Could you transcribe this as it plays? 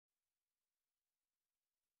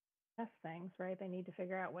things, right? They need to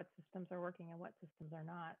figure out what systems are working and what systems are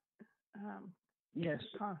not. Yes.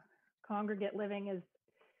 Congregate living is,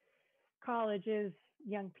 college is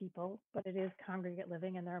young people, but it is congregate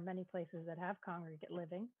living, and there are many places that have congregate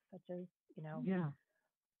living, such as,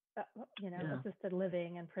 assisted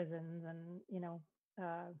living and prisons and,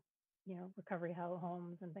 recovery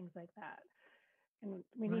homes and things like that. And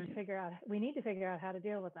we need to figure out how to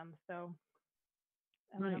deal with them. So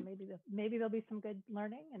I don't know, maybe there'll be some good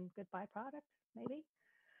learning and good byproducts, maybe.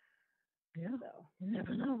 Yeah. So You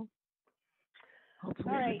never know.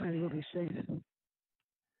 Hopefully everybody will be safe.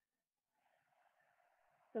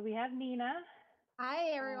 So we have Nina.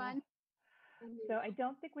 Hi, everyone. So I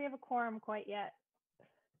don't think we have a quorum quite yet.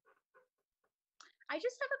 I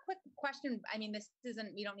just have a quick question. I mean,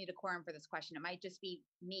 we don't need a quorum for this question. It might just be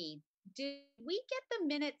me. Did we get the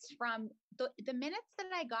minutes from, the minutes that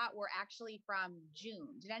I got were actually from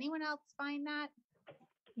June. Did anyone else find that?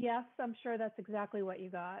 Yes, I'm sure that's exactly what you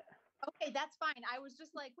got. Okay, that's fine. I was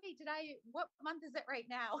just like, wait, what month is it right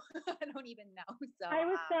now? I don't even know. So I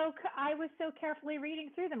was so carefully reading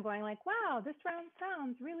through them, going like, wow, this round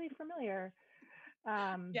sounds really familiar.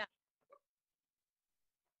 Yeah.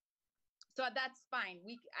 So that's fine.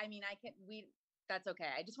 That's okay.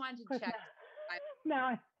 I just wanted to check.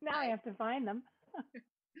 Now I have to find them.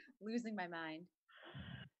 Losing my mind.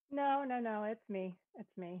 No, it's me.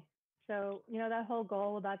 So, that whole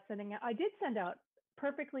goal about sending out, I did send out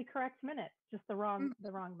perfectly correct minutes, just the wrong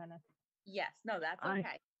minutes. Yes, no, that's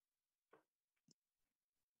okay.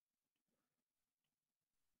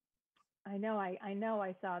 I know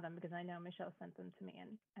I saw them because I know Michelle sent them to me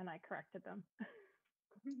and I corrected them.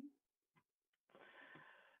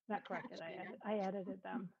 Not corrected, I edited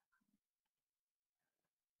them.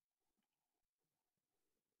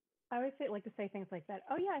 I always like to say things like that.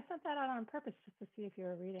 Oh yeah, I sent that out on purpose just to see if you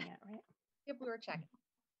were reading it, right? Yep, we were checking.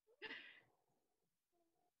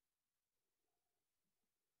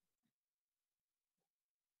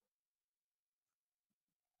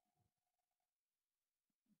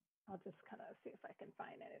 I'll just kind of see if I can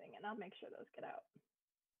find anything, and I'll make sure those get out.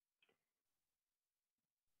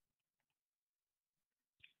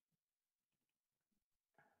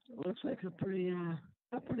 It looks like a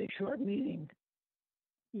pretty short meeting.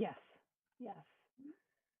 Yes.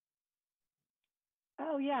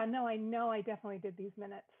 Oh yeah, no, I know I definitely did these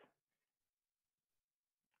minutes.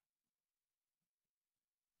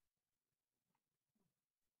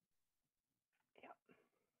 Yep.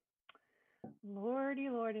 Lordy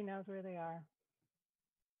knows where they are.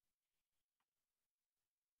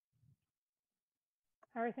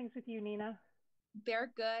 How are things with you, Nina?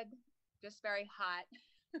 They're good, just very hot.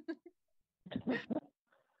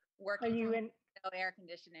 Working are you in air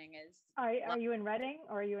conditioning is. Are you in Reading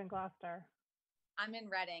or are you in Gloucester? I'm in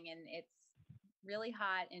Reading, and it's really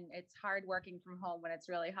hot, and it's hard working from home when it's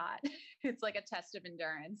really hot. It's like a test of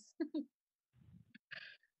endurance.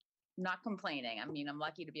 Not complaining. I mean, I'm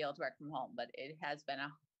lucky to be able to work from home, but it has been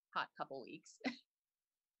a hot couple weeks.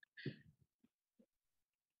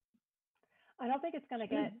 I don't think it's going to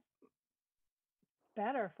get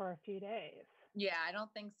better for a few days. Yeah, I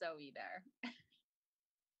don't think so either.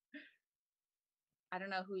 I don't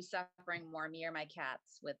know who's suffering more, me or my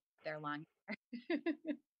cats with their long hair.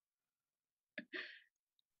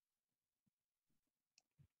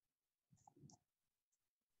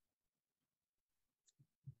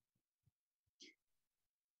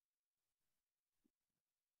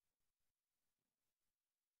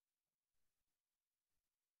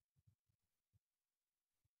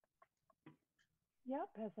 Yep,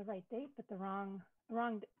 has the right date, but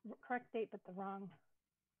correct date, but the wrong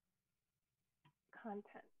content.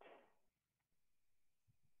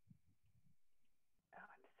 Oh,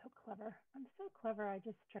 I'm so clever. I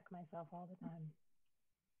just trick myself all the time.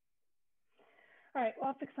 All right, well,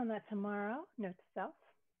 I'll fix on that tomorrow. Note to self.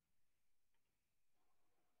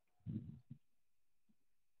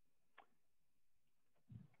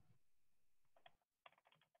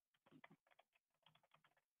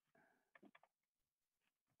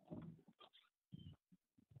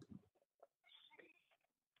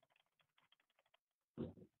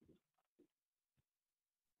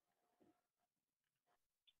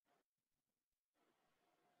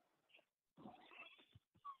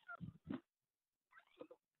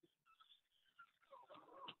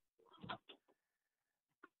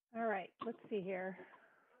 All right, let's see here.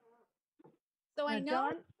 So I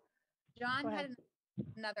know John had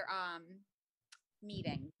another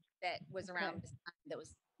meeting that was around this time that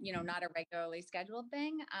was, not a regularly scheduled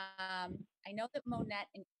thing. I know that Monette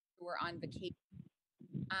and you were on vacation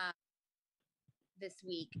this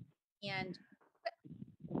week, and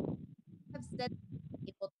have said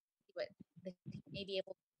able to may be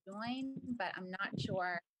able to join, but I'm not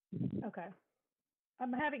sure. Okay.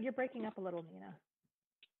 You're breaking up a little, Nina.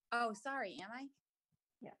 Oh, sorry. Am I?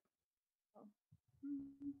 Yeah. Oh. I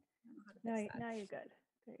don't know how to fix that. Now you're good.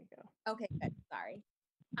 There you go. Okay, good. Sorry.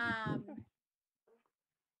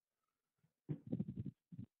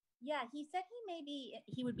 Yeah, he said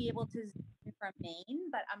he would be able to Zoom from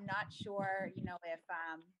Maine, but I'm not sure, you know, if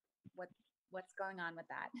what's going on with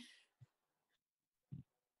that.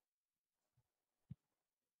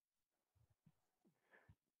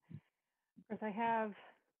 Of course, I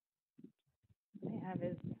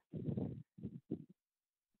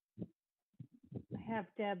have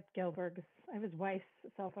Deb Gilberg's. I have his wife's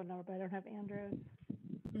cell phone number, but I don't have Andrew's.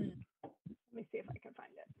 Let me see if I can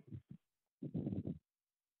find it.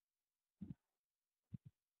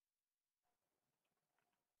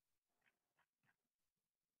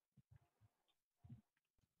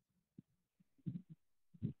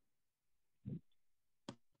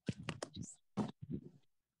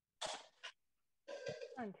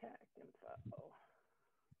 Contact info.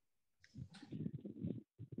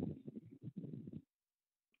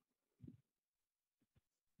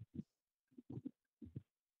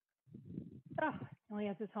 Oh, he only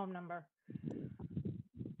has his home number.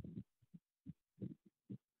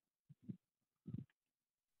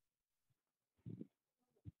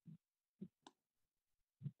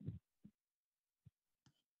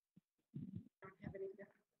 Don't have it either.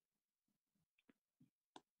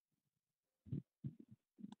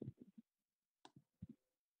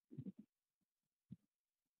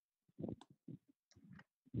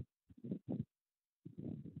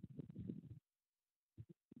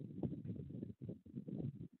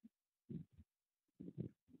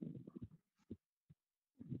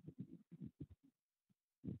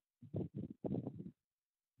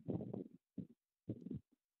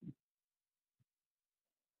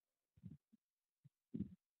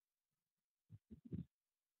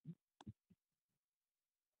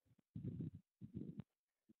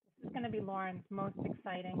 This is going to be Lauren's most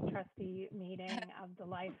exciting trustee meeting of the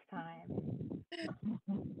lifetime.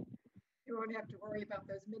 You won't have to worry about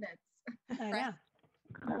those minutes. I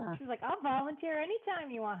know. She's like, I'll volunteer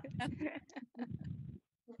anytime you want. That's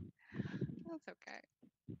okay.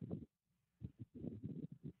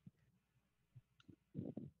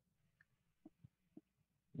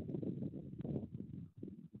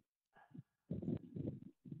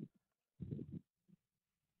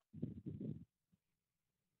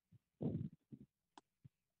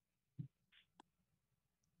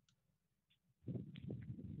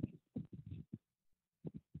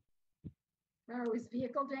 Tomorrow is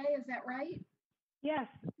vehicle day, is that right? Yes,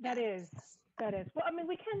 that is. Well, I mean,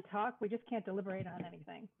 we can talk, we just can't deliberate on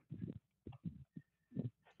anything.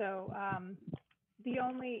 So I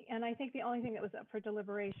think the only thing that was up for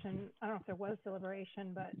deliberation, I don't know if there was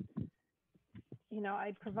deliberation, but, you know,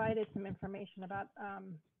 I provided some information about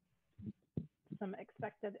some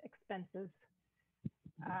expected expenses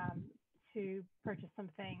to purchase some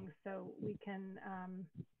things. So we can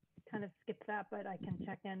kind of skip that, but I can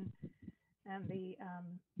check in. And the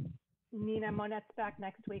Nina, Monette's back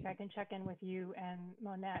next week. I can check in with you and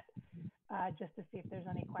Monette just to see if there's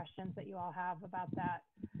any questions that you all have about that.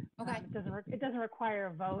 Okay. It doesn't require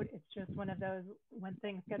a vote. It's just one of those when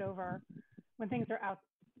things are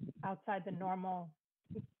outside the normal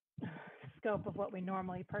scope of what we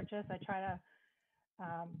normally purchase. I try to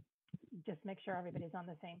just make sure everybody's on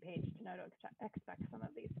the same page to know to expect some of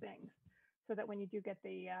these things, so that when you do get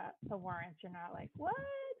the warrants, you're not like, what's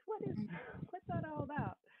that all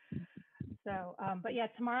about? So, but yeah,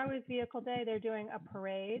 tomorrow is vehicle day. They're doing a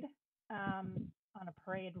parade on a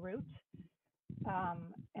parade route.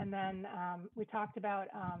 And then we talked about,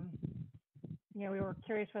 you know, we were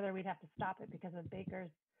curious whether we'd have to stop it because of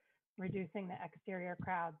Baker's reducing the exterior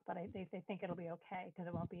crowds, but they think it'll be okay because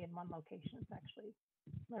it won't be in one location. It's actually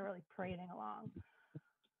literally parading along.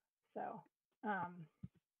 So,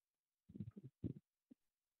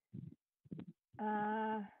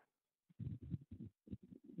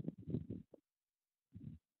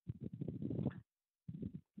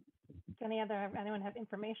 anyone have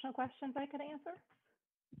informational questions I could answer?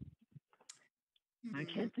 I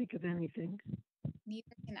can't think of anything.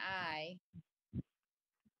 Neither can I.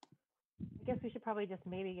 I guess we should probably just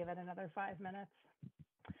maybe give it another 5 minutes.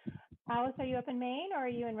 Alice, are you up in Maine or are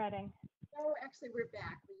you in Reading? No, actually, we're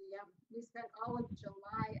back. We spent all of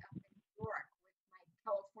July up in New York with my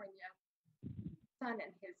California son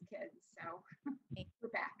and his kids, so we're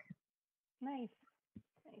back. Nice.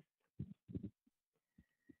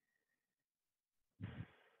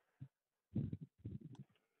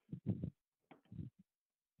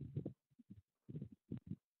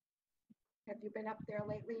 Had you been up there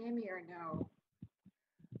lately, Amy, or no?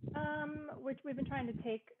 Which we've been trying to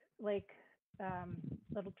take like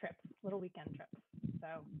little trips, little weekend trips. So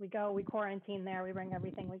we go, we quarantine there, we bring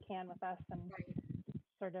everything we can with us, and Right.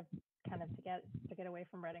 sort of kind of to get away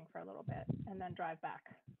from Reading for a little bit, and then drive back.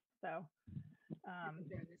 So Doing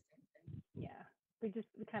the same thing. yeah, we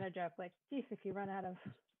kind of joke like, geez, if you run out of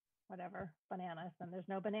whatever bananas, then there's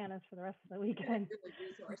no bananas for the rest of the weekend. Really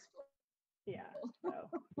resourceful. Yeah. So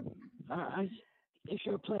Is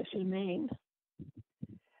your place in Maine?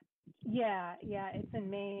 yeah, it's in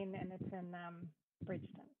Maine and it's in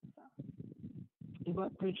Bridgeton. So You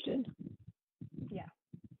what, Bridgeton? yeah.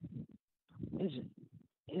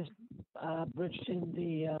 Is Bridgeton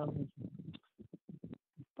the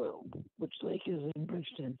which lake is in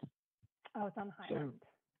Bridgeton? Oh, it's on Highland.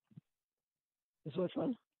 Is which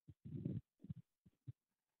one?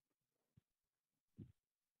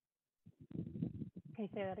 Can you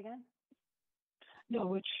say that again? No,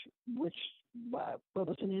 which what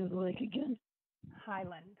was the name of the lake again?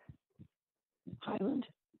 Highland. Highland?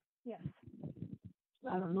 Yes.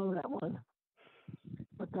 I don't know that one.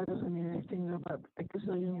 But that doesn't mean anything about a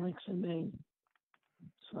gazillion lakes in Maine.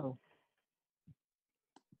 So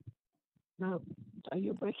now, are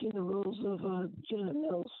you breaking the rules of Janet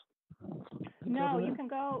Mills? No, you can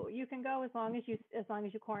go as long as you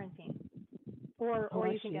quarantine. Or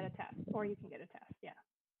you can get a test. Yeah.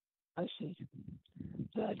 I see.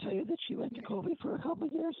 Did I tell you that she went to Kobe for a couple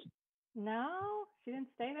of years? No, she didn't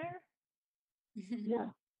stay there. Yeah,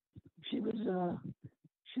 she was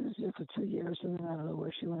there for 2 years, and then I don't know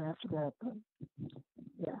where she went after that. But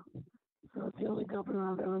yeah, so it's the only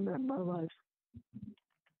governor I've ever met in my life.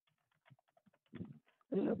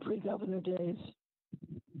 In her pre-governor days.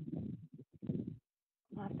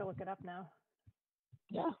 I'll have to look it up now.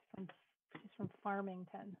 Yeah. She's from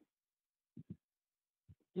Farmington.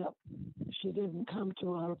 Yep. She didn't come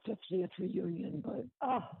to our 50th reunion, but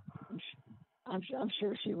I'm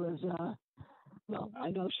sure she was. Well, I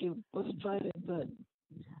know she was invited, but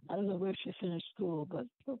I don't know where she finished school. But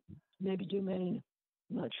maybe Maine.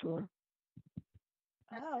 I'm not sure.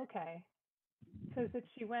 Oh, okay. So that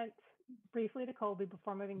she went briefly to Colby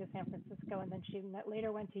before moving to San Francisco, and then she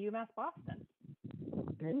later went to UMass Boston.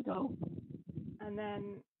 There you go. And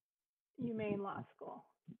then UMaine Law School.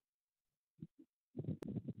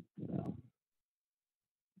 So.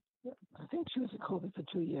 I think she was at Kobe for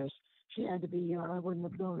 2 years. She had to be. I wouldn't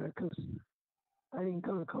have known her because I didn't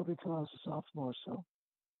go to Kobe till I was a sophomore. So.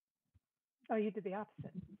 Oh, you did the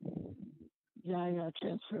opposite. Yeah, I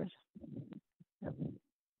transferred. Yep.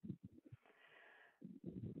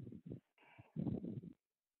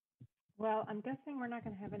 Well, I'm guessing we're not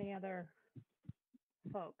going to have any other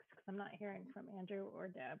folks because I'm not hearing from Andrew or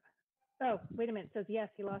Deb. Oh, wait a minute. It says yes,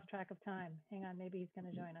 he lost track of time. Hang on, maybe he's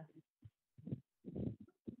going to join us.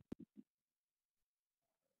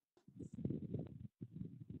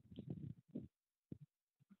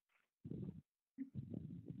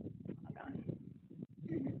 Hold on.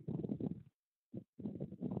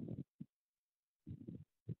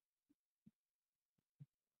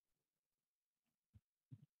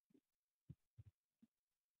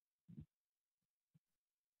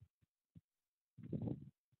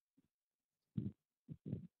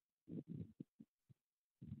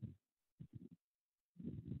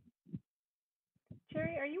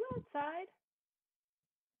 Cherry, are you outside?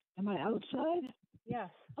 Am I outside? Yes.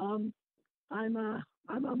 I'm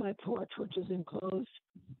on my porch, which is enclosed.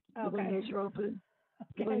 Okay. The windows are open.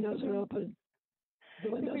 The windows are open.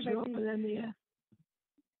 The windows are open and the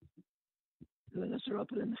windows are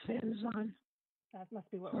open and the fan is on. That must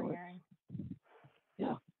be what we're hearing.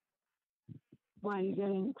 Yeah. Why, are you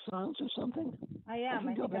getting sounds or something? I am.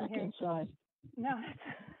 I can go back inside. No,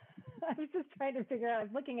 I was just trying to figure out. I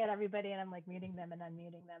was looking at everybody and I'm like muting them and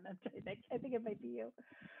unmuting them. I think it might be you.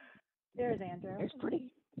 There's Andrew.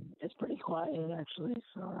 It's pretty quiet actually,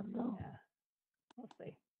 so I don't know. Yeah. We'll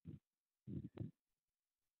see.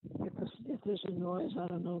 If there's a noise, I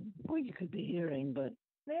don't know what you could be hearing, but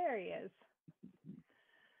there he is.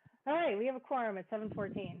 All right, we have a quorum at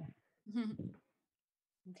 7:14.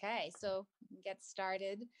 Okay, so get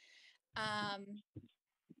started.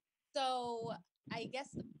 So I guess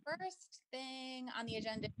the first thing on the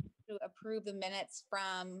agenda is to approve the minutes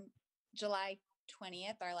from July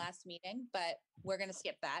 20th, our last meeting, but we're going to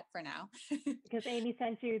skip that for now. Because Amy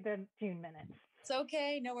sent you the June minutes. It's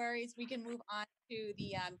okay, no worries. We can move on to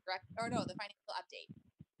the the financial update.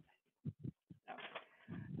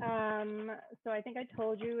 So I think I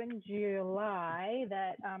told you in July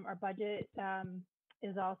that our budget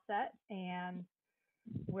is all set and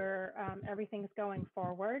we're everything's going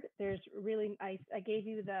forward. There's really I gave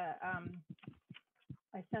you the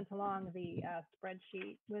I sent along the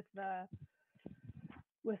spreadsheet with the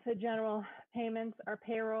general payments. Our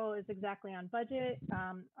payroll is exactly on budget.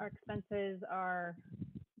 Our expenses are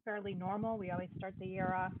fairly normal. We always start the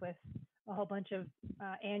year off with a whole bunch of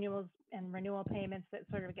annuals and renewal payments that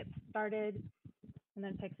sort of get started and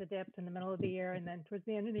then takes a dip in the middle of the year. And then towards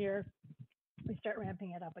the end of the year, we start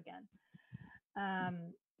ramping it up again.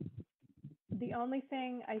 The only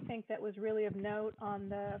thing I think that was really of note on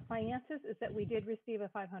the finances is that we did receive a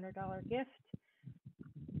 $500 gift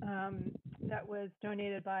that was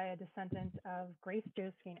donated by a descendant of Grace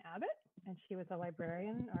Josephine Abbott, and she was a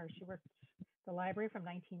librarian, or she worked at the library from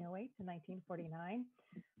 1908 to 1949.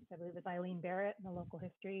 I believe it was Eileen Barrett, the local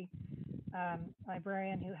history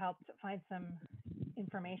librarian, who helped find some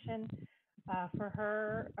information for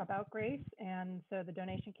her about Grace. And so the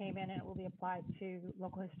donation came in and it will be applied to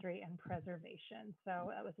local history and preservation.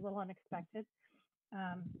 So that was a little unexpected,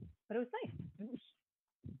 but it was nice. It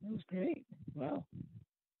was great. Wow.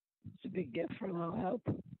 It's a big gift for a little help.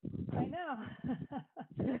 I know.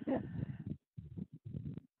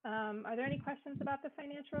 Are there any questions about the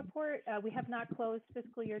financial report? We have not closed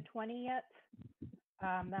fiscal year 20 yet.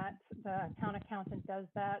 That the town accountant does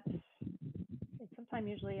that. It's sometime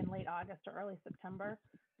usually in late August or early September,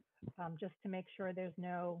 just to make sure there's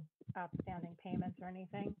no outstanding payments or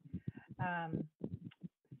anything.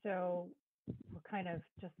 So we're kind of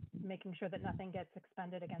just making sure that nothing gets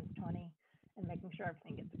expended against 20 and making sure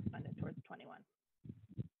everything gets expended towards 21.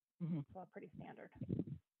 Mm-hmm. So pretty standard.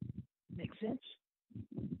 Makes sense.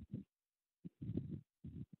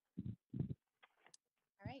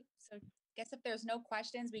 All right, so guess if there's no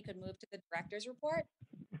questions, we could move to the director's report.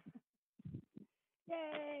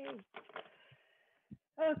 Yay.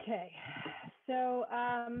 Okay, so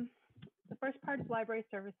the first part is library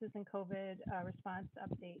services and COVID response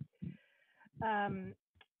update.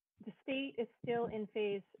 The state is still in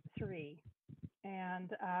phase 3,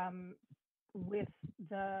 and with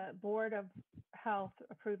the Board of Health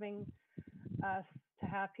approving us to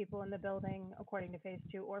have people in the building according to phase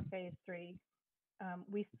 2 or phase 3,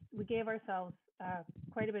 we gave ourselves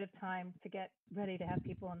quite a bit of time to get ready to have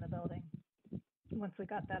people in the building once we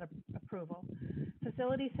got that approval.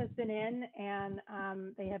 Facilities has been in, and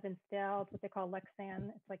they have installed what they call Lexan.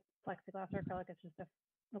 It's like plexiglass or acrylic. It's just a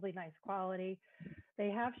really nice quality.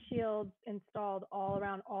 They have shields installed all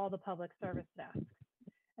around all the public service desks,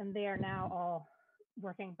 and they are now all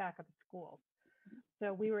working back at the schools.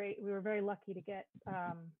 So we were very lucky to get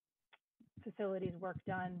facilities work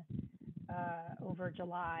done over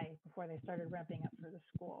July before they started ramping up for the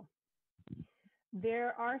school.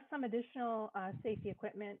 There are some additional safety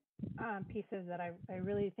equipment pieces that I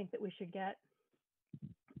really think that we should get.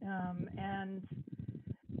 And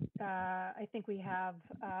I think we have,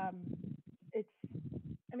 it's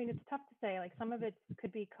tough to say, like some of it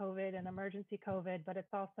could be COVID and emergency COVID, but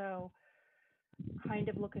it's also kind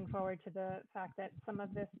of looking forward to the fact that some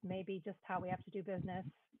of this may be just how we have to do business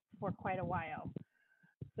for quite a while.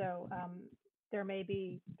 So there may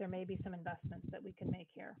be some investments that we can make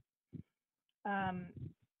here.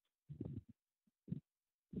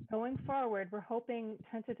 Going forward, we're hoping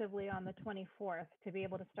tentatively on the 24th to be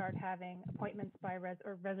able to start having appointments by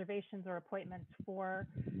reservations or appointments for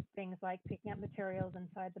things like picking up materials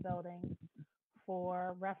inside the building,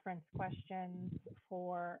 for reference questions,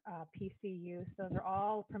 for PC use. Those are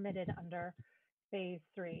all permitted under phase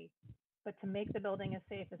 3. But to make the building as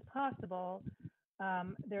safe as possible,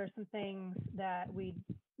 there are some things that we'd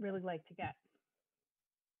really like to get.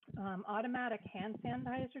 Automatic hand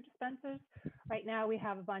sanitizer dispensers. Right now we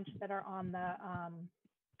have a bunch that are on the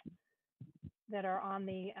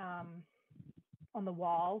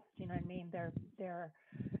walls. You know what I mean? They're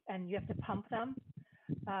and you have to pump them.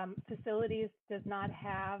 Facilities does not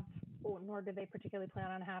have, nor do they particularly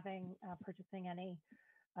plan on having purchasing any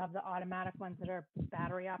of the automatic ones that are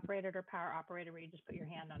battery operated or power operated, where you just put your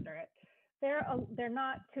hand under it. They're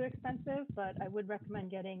not too expensive, but I would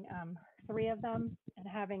recommend getting 3 of them and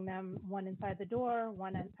having them, one inside the door,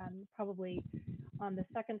 one probably on the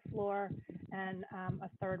 2nd floor, and a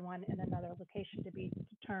 3rd one in another location to be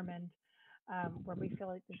determined, where we feel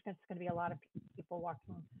like there's going to be a lot of people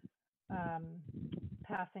walking,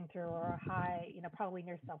 passing through, or a high, probably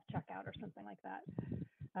near self-checkout or something like that.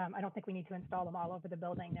 I don't think we need to install them all over the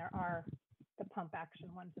building. There are the pump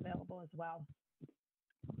action ones available as well.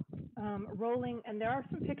 Rolling, and there are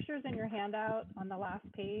some pictures in your handout on the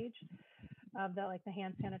last page of the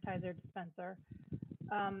hand sanitizer dispenser.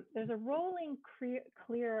 There's a rolling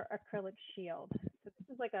clear acrylic shield. So this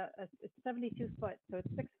is like it's 72 foot, so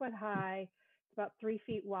it's 6 foot high, it's about 3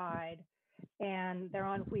 feet wide, and they're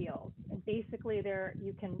on wheels. And basically basically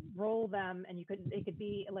you can roll them, and it could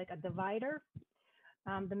be like a divider.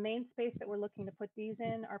 The main space that we're looking to put these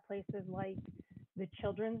in are places like the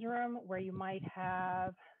children's room, where you might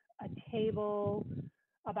have a table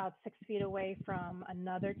about 6 feet away from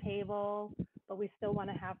another table, but we still want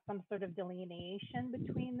to have some sort of delineation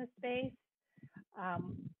between the space.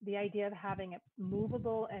 The idea of having it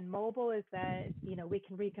movable and mobile is that, you know, we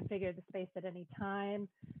can reconfigure the space at any time.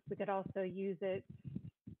 We could also use it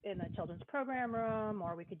in the children's program room,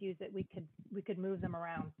 or we could use it, we could move them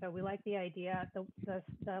around. So we like the idea. The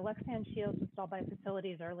Lexan shields installed by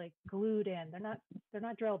facilities are like glued in. They're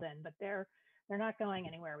not drilled in, but they're not going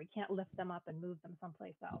anywhere. We can't lift them up and move them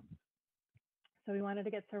someplace else. So we wanted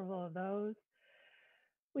to get several of those.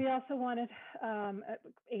 We also wanted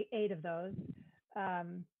 8 of those.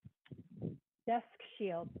 Desk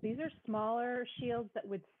shields. These are smaller shields that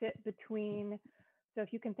would sit between, so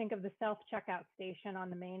if you can think of the self-checkout station on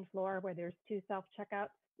the main floor where there's 2 self-checkout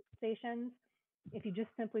stations, if you just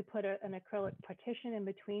simply put an acrylic partition in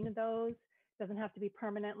between those, doesn't have to be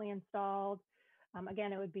permanently installed.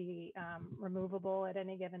 Again, it would be removable at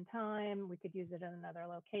any given time. We could use it in another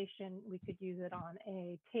location. We could use it on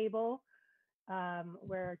a table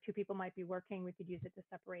where 2 people might be working. We could use it to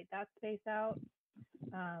separate that space out.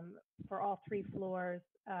 For all 3 floors,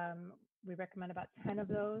 we recommend about 10 of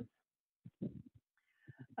those.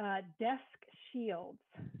 Desk shields.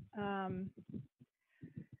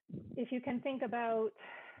 If you can think about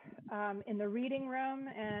in the reading room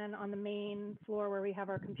and on the main floor where we have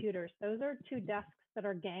our computers, those are 2 desks that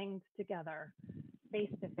are ganged together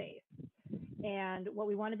face to face. And what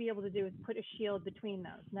we want to be able to do is put a shield between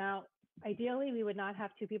those. Now, ideally, we would not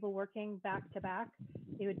have 2 people working back to back.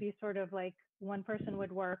 It would be sort of like one person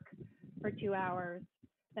would work for 2 hours,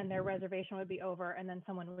 then their reservation would be over, and then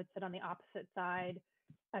someone would sit on the opposite side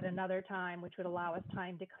at another time, which would allow us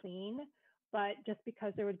time to clean. But just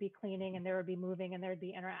because there would be cleaning and there would be moving and there would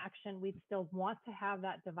be interaction, we'd still want to have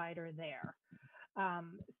that divider there.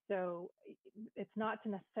 So it's not to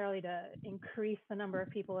necessarily to increase the number of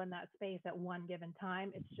people in that space at one given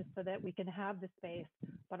time. It's just so that we can have the space,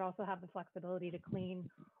 but also have the flexibility to clean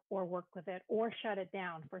or work with it or shut it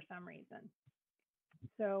down for some reason.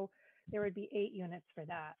 So there would be 8 units for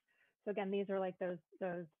that. So again, these are like those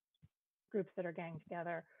groups that are ganged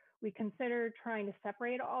together. We considered trying to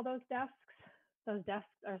separate all those desks. Those desks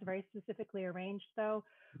are very specifically arranged though,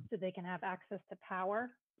 so they can have access to power.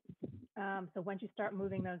 So once you start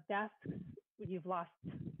moving those desks, you've lost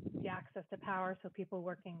the access to power. So people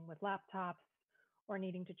working with laptops or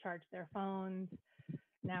needing to charge their phones,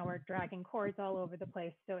 now we're dragging cords all over the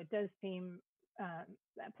place. So it does seem,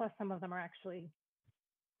 plus some of them are actually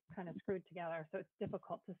kind of screwed together, so it's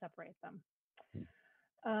difficult to separate them.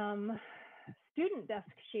 Student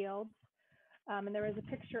desk shields, and there is a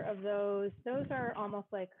picture of those. Those are almost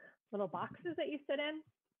like little boxes that you sit in.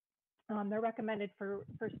 They're recommended for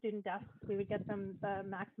student desks. We would get them the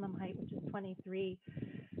maximum height, which is 23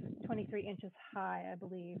 inches high, I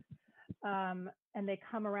believe. And they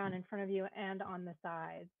come around in front of you and on the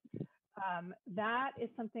sides. That is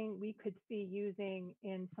something we could see using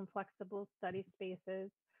in some flexible study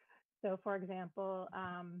spaces. So for example,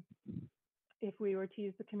 if we were to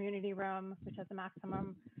use the community room, which has a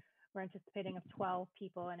maximum, we're anticipating of 12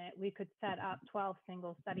 people in it, we could set up 12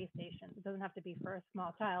 single study stations. It doesn't have to be for a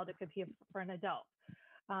small child, it could be for an adult.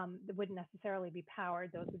 That wouldn't necessarily be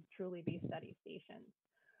powered, those would truly be study stations.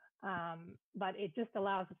 But it just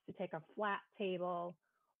allows us to take a flat table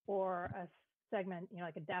or a segment, you know,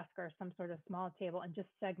 like a desk or some sort of small table and just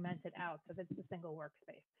segment it out so that it's a single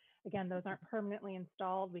workspace. Again, those aren't permanently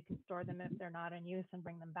installed. We can store them if they're not in use and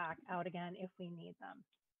bring them back out again if we need them.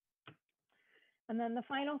 And then the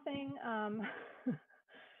final thing,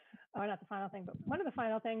 or not the final thing, but one of the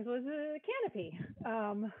final things was a canopy.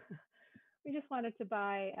 We just wanted to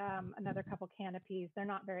buy another couple canopies. They're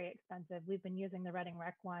not very expensive. We've been using the Reading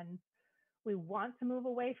Rec ones. We want to move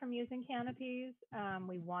away from using canopies.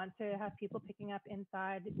 We want to have people picking up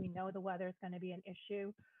inside. We know the weather is going to be an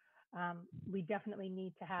issue. We definitely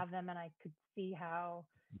need to have them, and I could see how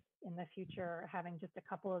in the future having just a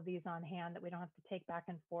couple of these on hand that we don't have to take back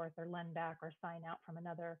and forth or lend back or sign out from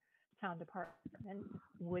another town department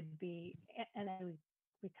would be, and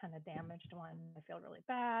we kind of damaged one. I feel really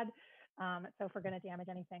bad. So if we're going to damage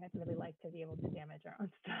anything, I'd really like to be able to damage our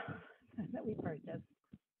own stuff that we purchased.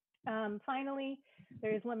 Finally,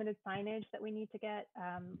 there is limited signage that we need to get.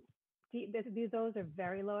 Those are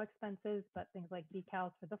very low expenses, but things like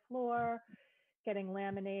decals for the floor, getting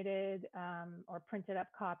laminated or printed up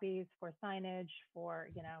copies for signage for,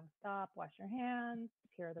 you know, stop, wash your hands,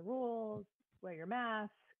 here are the rules, wear your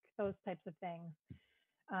mask, those types of things.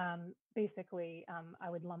 basically, I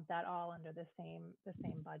would lump that all under the same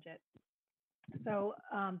budget. So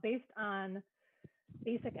based on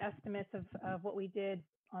basic estimates of what we did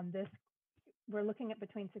on this, we're looking at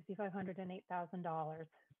between $6,500 and $8,000.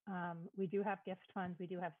 We do have gift funds, we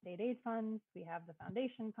do have state aid funds, we have the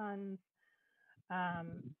foundation funds.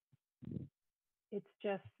 It's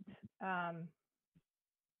just,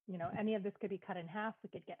 you know, any of this could be cut in half. We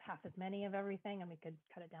could get half as many of everything and we could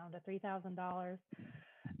cut it down to $3,000.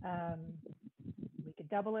 We could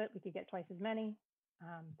double it, we could get twice as many.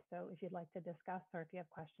 So if you'd like to discuss, or if you have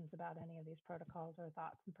questions about any of these protocols or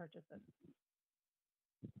thoughts and purchases.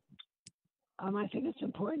 I think it's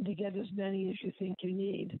important to get as many as you think you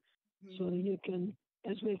need, so that you can,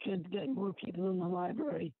 as we can get more people in the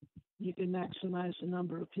library, you can maximize the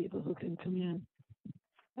number of people who can come in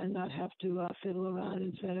and not have to fiddle around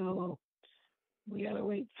and say, oh, we got to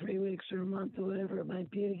wait 3 weeks or a month or whatever it might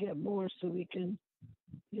be to get more, so we can,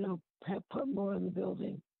 you know, put more in the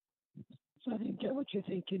building. So I think get what you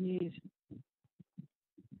think you need.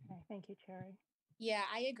 Okay, thank you, Cherry. Yeah,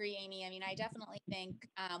 I agree, Amy. I mean, I definitely think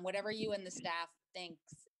whatever you and the staff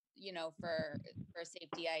thinks, you know, for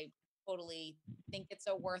safety, I totally think it's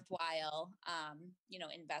a worthwhile, you know,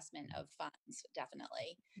 investment of funds,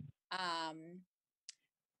 definitely.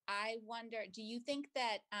 I wonder, do you think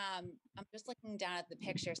that, I'm just looking down at the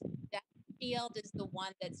pictures, that field is the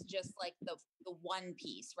one that's just like the one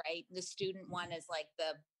piece, right? The student one is like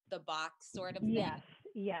the box sort of thing? Yes,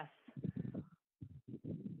 yes.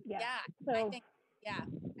 Yes. Yeah, so, I think, yeah,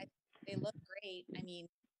 they look great. I mean,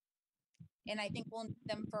 and I think we'll need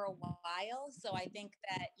them for a while. So I think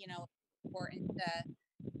that, you know, it's important to,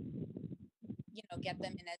 you know, get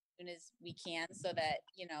them in as soon as we can so that,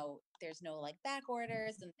 you know, there's no like back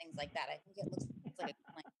orders and things like that. I think it looks like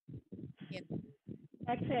a plan. You know?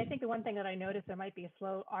 Actually, I think the one thing that I noticed there might be a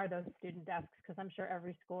slow are those student desks, because I'm sure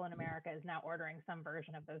every school in America is now ordering some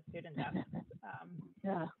version of those student desks.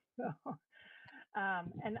 Yeah. So,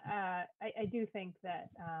 and I do think that,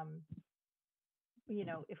 you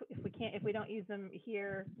know, if we don't use them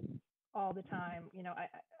here all the time, you know,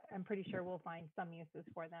 I'm pretty sure we'll find some uses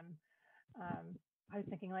for them. I was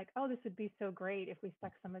thinking like, oh, this would be so great if we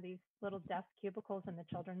stuck some of these little desk cubicles in the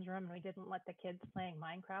children's room and we didn't let the kids playing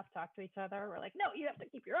Minecraft talk to each other. We're like, no, you have to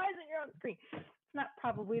keep your eyes on your own screen. It's not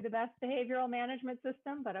probably the best behavioral management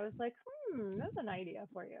system, but I was like, that's an idea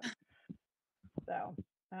for you. So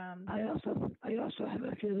I also have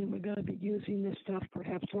a feeling we're going to be using this stuff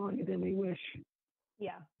perhaps longer than we wish.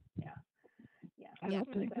 Yeah. I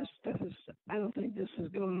don't think this is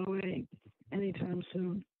going away anytime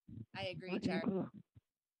soon. I agree, Jared.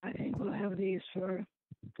 I think we'll have these for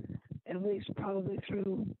at least probably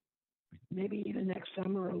through maybe even next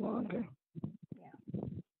summer or longer.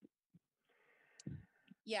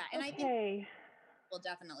 Yeah, and I think we'll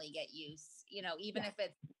definitely get use, you know, even if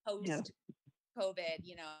it's post COVID,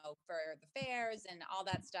 you know, for the fairs and all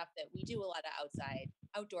that stuff, that we do a lot of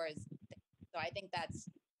outdoors things. So I think that's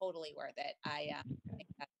totally worth it. I think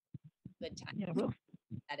that's a good time. Yeah,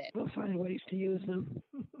 we'll find ways to use them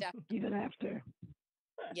even after.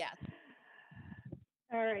 Yeah.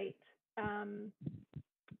 All right.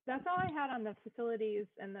 That's all I had on the facilities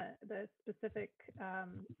and the specific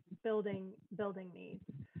building needs.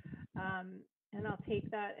 And I'll take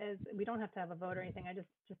that as, we don't have to have a vote or anything. I just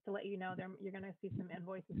to let you know, you're going to see some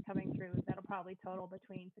invoices coming through that'll probably total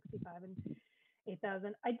between 65 and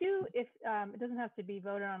 8,000. I do, if it doesn't have to be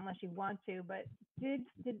voted on unless you want to, but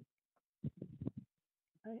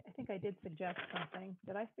I think I did suggest something.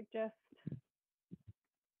 Did I suggest?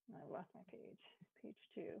 I lost my page. Page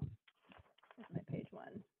 2. That's my page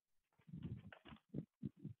 1.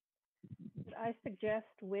 Did I suggest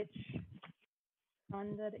which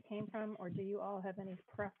fund that it came from, or do you all have any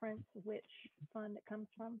preference which fund it comes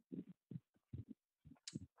from?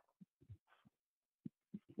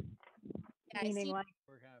 Yeah, meaning like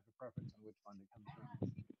we're gonna have a preference on which fund it comes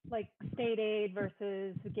from. Like state aid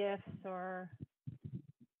versus gifts, or?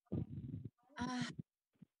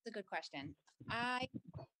 That's a good question. I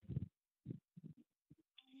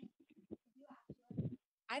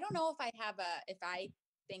don't know if I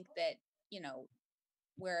think that, you know,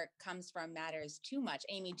 where it comes from matters too much.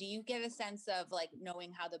 Amy, do you get a sense of like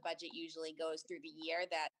knowing how the budget usually goes through the year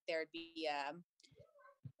that there'd be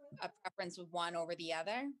a preference of one over the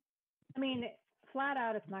other? I mean, flat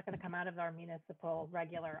out, it's not going to come out of our municipal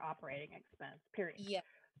regular operating expense, period. Yeah.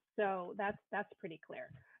 So that's pretty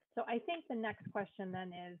clear. So I think the next question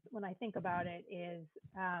then is, when I think about it, is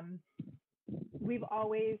we've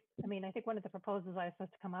always, I mean, I think one of the proposals I was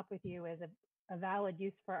supposed to come up with you is a valid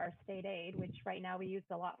use for our state aid, which right now we use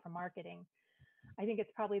a lot for marketing. I think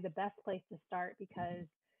it's probably the best place to start, because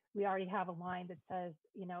we already have a line that says,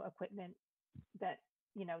 you know, equipment that,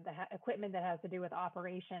 you know, the equipment that has to do with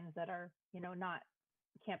operations that are, you know,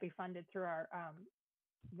 can't be funded through our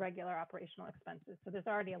regular operational expenses. So there's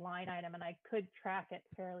already a line item, and I could track it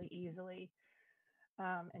fairly easily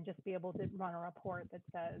and just be able to run a report that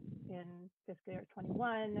says in fiscal year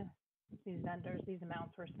 21, these vendors, these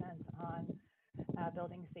amounts were spent on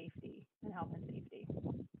building safety and health and safety.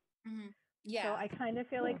 Mm-hmm. Yeah. So I kind of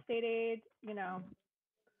feel like state aid, you know,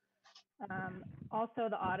 also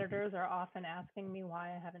the auditors are often asking me why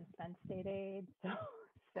I haven't spent state aid.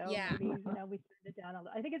 So yeah. maybe, you know, we spend it down a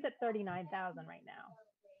little. I think it's at 39,000 right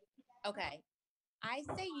now. Okay. I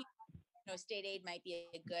say, you know, state aid might be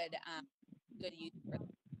a good use for.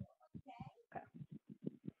 Okay.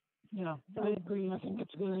 Yeah, I agree. I think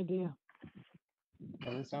it's a good idea.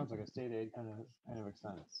 Well, it sounds like a state aid kind of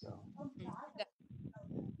expense. So.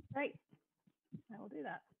 Right. I will do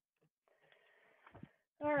that.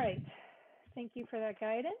 All right. Thank you for that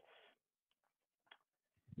guidance.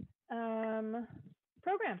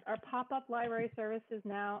 Programs. Our pop-up library service is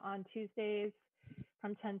now on Tuesdays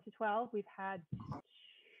from 10 to 12. We've had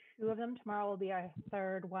 2 of them. Tomorrow will be our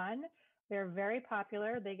 3rd one. They're very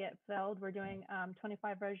popular. They get filled. We're doing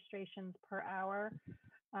 25 registrations per hour.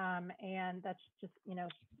 And that's just, you know,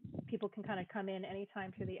 people can kind of come in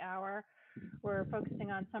anytime through the hour. We're focusing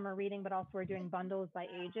on summer reading, but also we're doing bundles by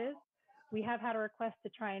ages. We have had a request to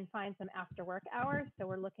try and find some after work hours. So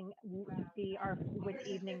we're looking to see which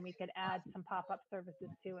evening we could add some pop-up services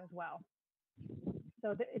to as well.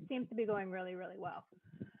 So it seems to be going really, really well.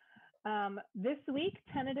 This week,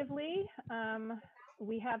 tentatively,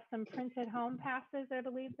 we have some printed home passes, I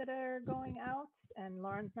believe, that are going out, and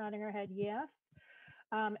Lauren's nodding her head yes.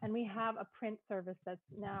 And we have a print service that's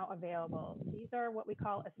now available. These are what we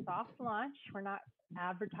call a soft launch. We're not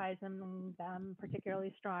advertising them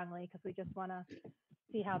particularly strongly because we just want to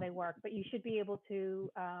see how they work. But you should be able to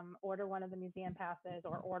order one of the museum passes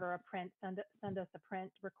or order a print, send us a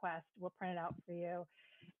print request. We'll print it out for you.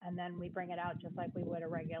 And then we bring it out just like we would a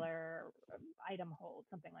regular item hold,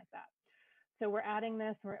 something like that. So we're adding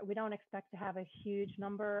this. We don't expect to have a huge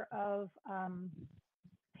number of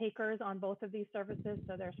takers on both of these services.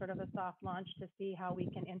 So they're sort of a soft launch to see how we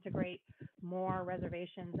can integrate more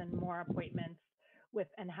reservations and more appointments with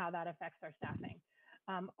and how that affects our staffing.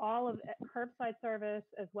 All of curbside service,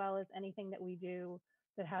 as well as anything that we do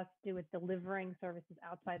that has to do with delivering services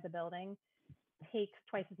outside the building, takes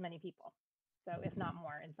twice as many people. So if not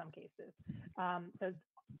more in some cases. So it's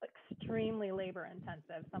extremely labor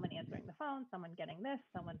intensive. Someone answering the phone, someone getting this,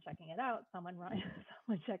 someone checking it out, someone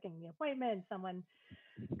checking the appointment, someone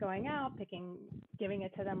going out, giving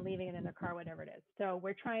it to them, leaving it in their car, whatever it is. So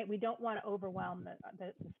we don't want to overwhelm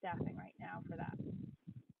the staffing right now for that.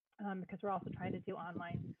 Because we're also trying to do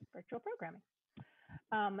online virtual programming.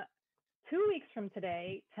 2 weeks from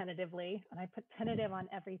today, tentatively, and I put tentative on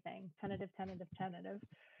everything, tentative,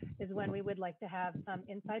 is when we would like to have some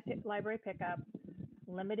inside library pickup,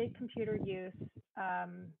 limited computer use,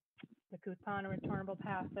 the coupon or returnable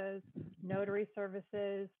passes, notary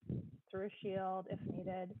services through a shield if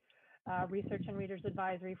needed, research and readers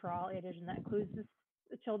advisory for all ages, and that includes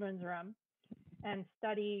the children's room, and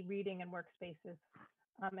study, reading, and workspaces.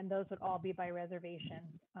 And those would all be by reservation.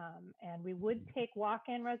 And we would take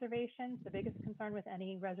walk-in reservations. The biggest concern with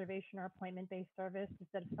any reservation or appointment-based service is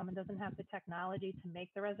that if someone doesn't have the technology to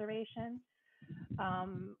make the reservation,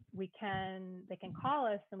 they can call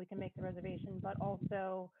us and we can make the reservation, but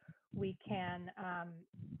also we can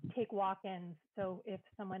take walk-ins. So if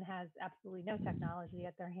someone has absolutely no technology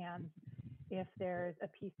at their hands, if there's a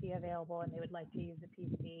PC available and they would like to use the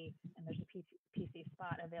PC and there's a PC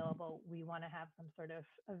spot available, we want to have some sort of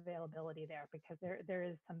availability there, because there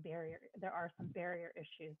are some barrier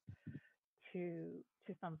issues to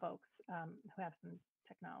some folks who have some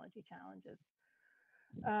technology challenges.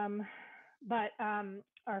 But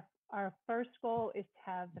our first goal is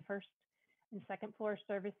to have the first and second floor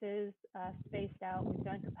services spaced out. We've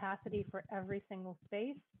done capacity for every single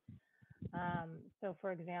space. So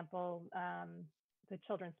for example, the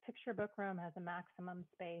children's picture book room has a maximum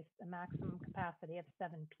capacity of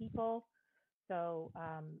 7 people. So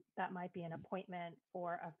that might be an appointment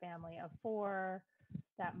for a family of 4.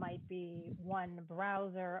 That might be 1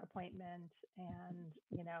 browser appointment, and,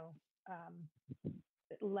 you know,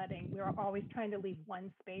 we're always trying to leave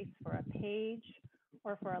 1 space for a page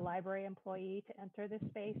or for a library employee to enter this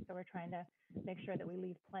space. So we're trying to make sure that we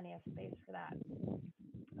leave plenty of space for that.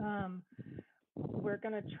 We're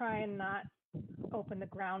going to try and not open the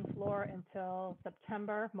ground floor until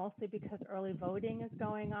September, mostly because early voting is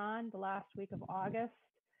going on the last week of August.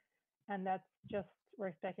 And that's just, we're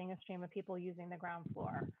expecting a stream of people using the ground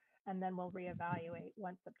floor. and then we'll reevaluate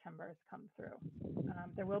once September has come through.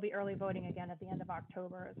 There will be early voting again at the end of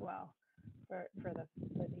October as well for the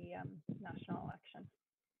national election.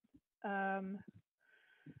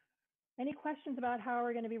 Any questions about how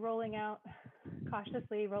we're going to be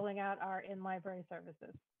cautiously rolling out our in-library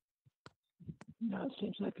services? No, it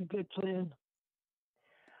seems like a good plan.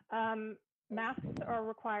 Masks are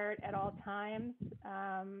required at all times,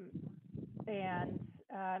 and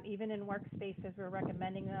even in workspaces, we're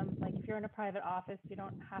recommending them. Like if you're in a private office, you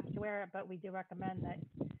don't have to wear it, but we do recommend that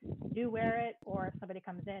you do wear it, or if somebody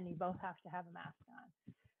comes in, you both have to have a mask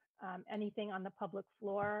on. Anything on the public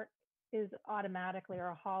floor is automatically, or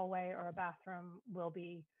a hallway or a bathroom will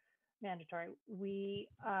be mandatory. We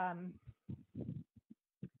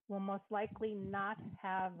will most likely not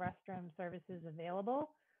have restroom services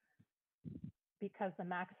available because the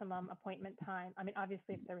maximum appointment time, I mean,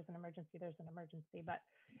 obviously if there was an emergency, there's an emergency, but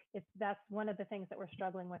that's one of the things that we're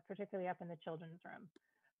struggling with, particularly up in the children's room.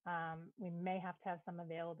 We may have to have some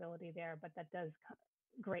availability there, but that does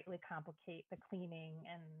greatly complicate the cleaning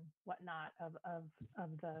and whatnot of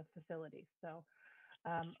the facilities. So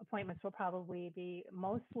appointments will probably be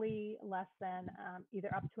mostly less than either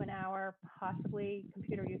up to an hour, possibly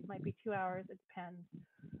computer use might be 2 hours, it depends.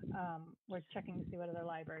 We're checking to see what other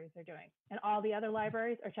libraries are doing. And all the other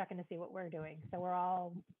libraries are checking to see what we're doing. So we're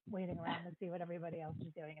all waiting around to see what everybody else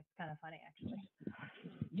is doing. It's kind of funny, actually.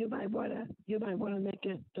 You might want to make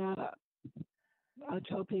it,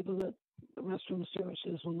 tell people that the restroom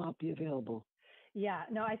services will not be available. Yeah,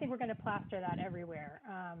 no, I think we're going to plaster that everywhere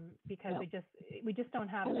because we just don't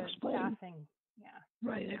have the staffing. Yeah.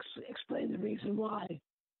 Right. Explain the reason why,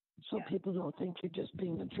 so people don't think you're just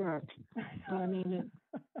being a jerk. But I mean,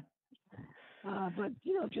 but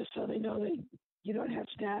just so they know that you don't have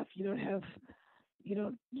staff, you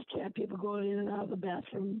can't have people going in and out of the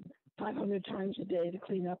bathroom 500 times a day to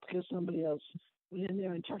clean up because somebody else went in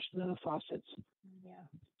there and touched the faucets. Yeah.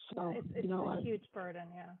 So it's a huge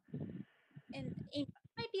burden. Yeah. And it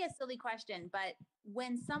might be a silly question, but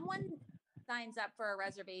when someone signs up for a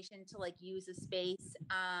reservation to like use a space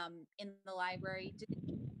in the library, do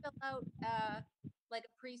they fill out like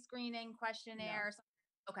a pre-screening questionnaire or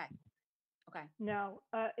something? Okay. No,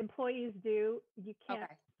 employees do. You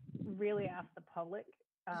can't really ask the public,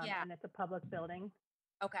 and it's a public building.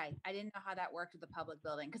 Okay, I didn't know how that worked with the public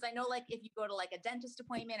building, because I know like if you go to like a dentist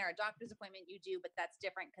appointment or a doctor's appointment, you do, but that's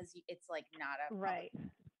different because it's like not a right.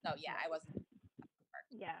 So yeah, I wasn't.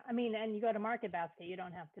 Yeah, I mean, and you go to Market Basket, you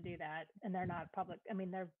don't have to do that, and they're not public. I mean,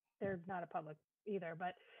 they're not a public either,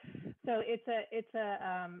 but so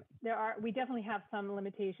we definitely have some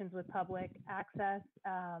limitations with public access.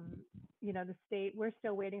 The state, we're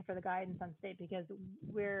still waiting for the guidance on state because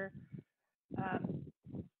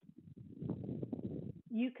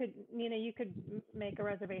you could make a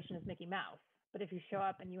reservation as Mickey Mouse, but if you show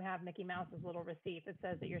up and you have Mickey Mouse's little receipt that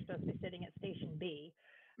says that you're supposed to be sitting at station B,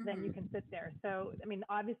 then you can sit there. So, I mean,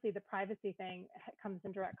 obviously the privacy thing comes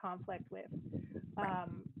in direct conflict with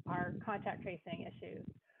our contact tracing issues,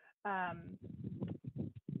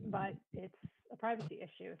 but it's a privacy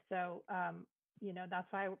issue. So, that's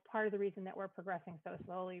why part of the reason that we're progressing so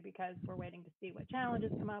slowly, because we're waiting to see what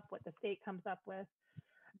challenges come up, what the state comes up with.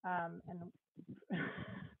 And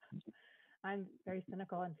I'm very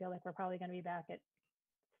cynical and feel like we're probably going to be back at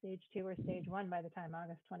stage 2 or stage 1 by the time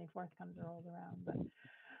August 24th comes and rolls around. But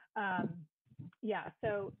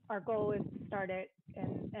so our goal is to start it,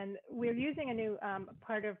 and we're using a new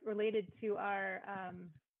related to our,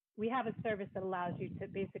 we have a service that allows you to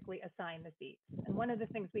basically assign the seats. And one of the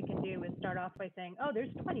things we can do is start off by saying, oh,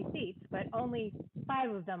 there's 20 seats, but only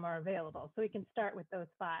 5 of them are available. So we can start with those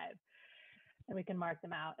 5. And we can mark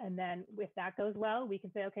them out. And then if that goes well, we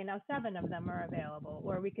can say, okay, now 7 of them are available.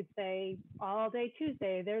 Or we could say all day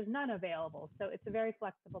Tuesday, there's none available. So it's a very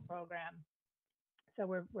flexible program. So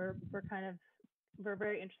we're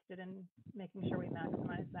very interested in making sure we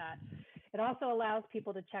maximize that. It also allows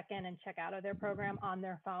people to check in and check out of their program on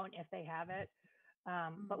their phone if they have it.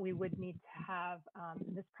 But we would need to have,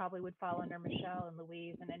 this probably would fall under Michelle and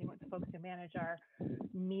Louise and anyone, the folks who manage our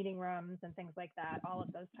meeting rooms and things like that, all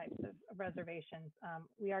of those types of reservations.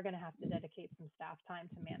 We are going to have to dedicate some staff time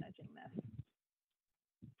to managing this.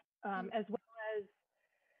 As well as,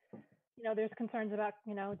 there's concerns about,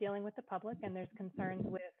 dealing with the public, and there's concerns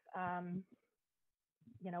with,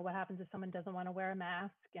 what happens if someone doesn't want to wear a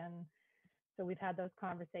mask. And so we've had those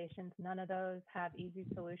conversations. None of those have easy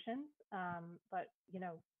solutions, but we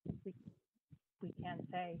can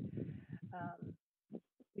say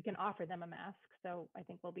we can offer them a mask. So I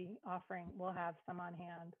think we'll have some on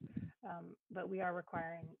hand, but we are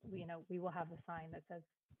requiring, we will have the sign that says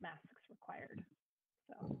masks required.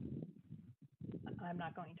 So. I'm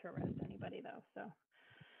not going to arrest anybody though, so.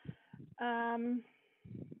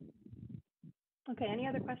 Okay, any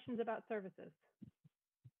other questions about services?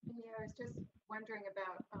 Yeah, I was just wondering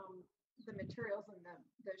about the materials and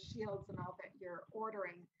the shields and all that you're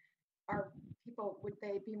ordering. Are people, would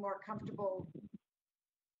they be more comfortable?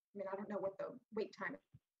 I mean, I don't know what the wait time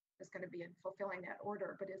is going to be in fulfilling that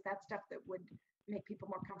order, but is that stuff that would make people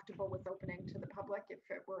more comfortable with opening to the public if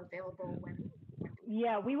it were available when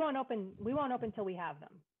yeah, we won't open till we have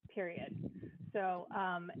them, period. So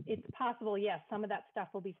it's possible, yes, some of that stuff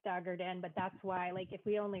will be staggered in, but that's why, like, if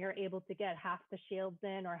we only are able to get half the shields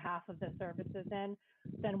in or half of the services in,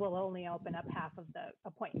 then we'll only open up half of the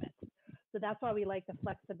appointments. So that's why we like the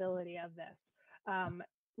flexibility of this.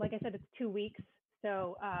 Like I said, it's 2 weeks.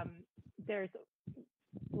 So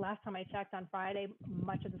last time I checked on Friday,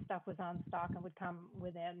 much of the stuff was on stock and would come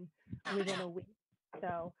within a week.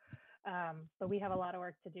 So, but we have a lot of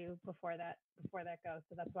work to do before that goes.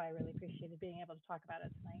 So that's why I really appreciated being able to talk about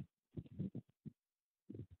it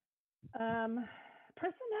tonight.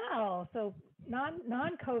 Personnel, so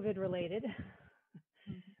non-COVID related.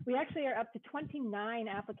 We actually are up to 29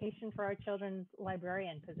 applications for our children's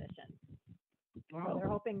librarian position. Wow. So they're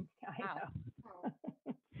hoping, Wow.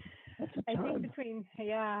 I think between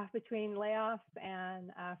layoffs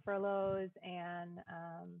and furloughs and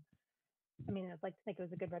I mean, I'd like to think it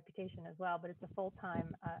was a good reputation as well, but it's a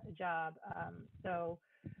full-time job. So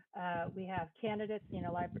we have candidates,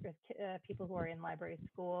 people who are in library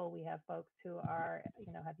school. We have folks who are,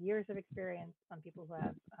 have years of experience. Some people who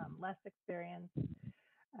have less experience.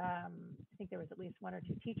 I think there was at least 1 or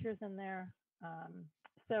 2 teachers in there.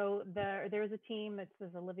 So there's a team. It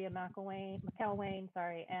says Olivia McElwain,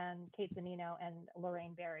 and Kate Zanino and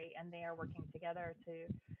Lorraine Berry, and they are working together to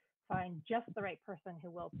find just the right person who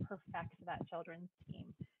will perfect that children's team.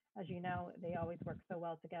 As you know, they always work so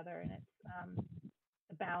well together, and it's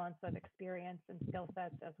the balance of experience and skill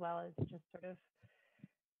sets, as well as just sort of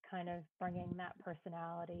kind of bringing that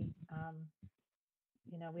personality.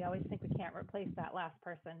 We always think we can't replace that last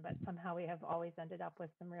person, but somehow we have always ended up with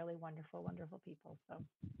some really wonderful, wonderful people. So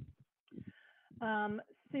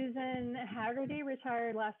Susan Haggerty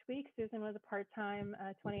retired last week. Susan was a part-time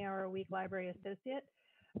 20-hour-a-week library associate.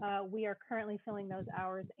 We are currently filling those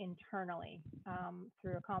hours internally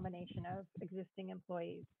through a combination of existing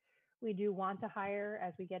employees. We do want to hire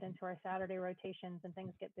as we get into our Saturday rotations and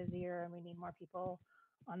things get busier and we need more people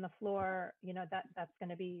on the floor. That's going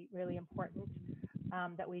to be really important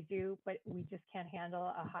that we do, but we just can't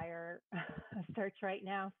handle a higher search right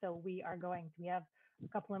now. So we have a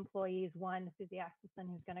couple employees, one, Susie Axelson,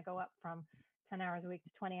 who's going to go up from 10 hours a week to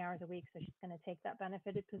 20 hours a week. So she's going to take that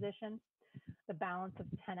benefited position. The balance of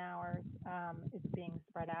 10 hours is being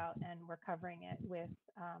spread out, and we're covering it with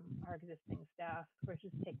our existing staff. We're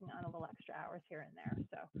just taking on a little extra hours here and there.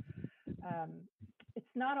 So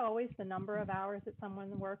it's not always the number of hours that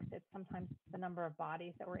someone works. It's sometimes the number of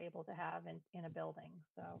bodies that we're able to have in a building.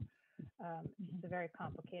 So it's a very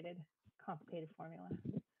complicated formula.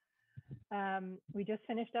 We just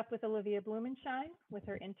finished up with Olivia Blumenshine with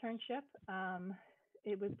her internship.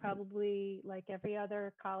 It was probably, like every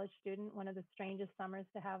other college student, one of the strangest summers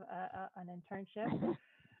to have an internship.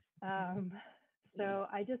 So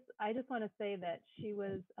I just want to say that she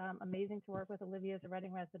was amazing to work with. Olivia is a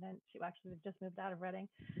Reading resident. She actually just moved out of Reading,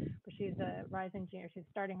 but she's a rising junior. She's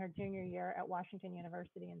starting her junior year at Washington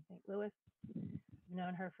University in St. Louis. I've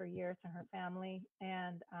known her for years and her family,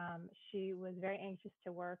 and she was very anxious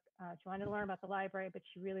to work. She wanted to learn about the library, but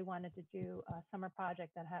she really wanted to do a summer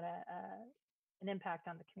project that had an impact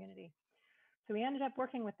on the community. So we ended up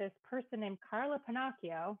working with this person named Carla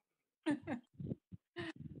Pinocchio,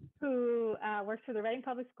 who works for the Reading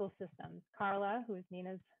Public School Systems. Carla, who is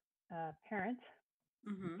Nina's parent,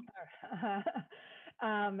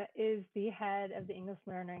 is the head of the English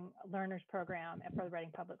Learners Program for the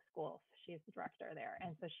Reading Public Schools. She's the director there.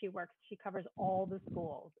 And so she covers all the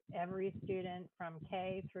schools, every student from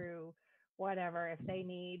K through whatever. If they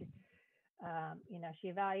need,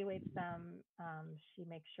 she evaluates them. She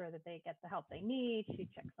makes sure that they get the help they need. She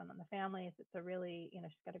checks in on the families. It's a really,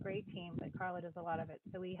 she's got a great team, but Carla does a lot of it.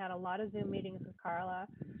 So we had a lot of Zoom meetings with Carla.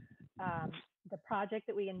 The project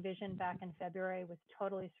that we envisioned back in February was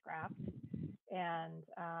totally scrapped. And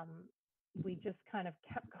we just kind of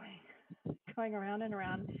kept going around and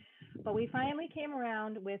around. But we finally came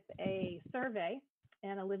around with a survey,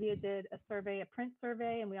 and Olivia did a survey, a print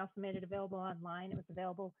survey, and we also made it available online. It was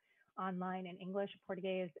available online in English,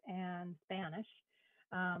 Portuguese, and Spanish.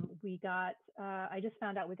 I just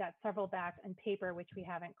found out we got several back on paper, which we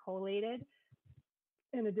haven't collated.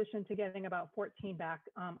 in addition to getting about 14 back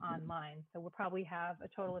online. So we'll probably have a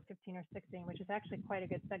total of 15 or 16, which is actually quite a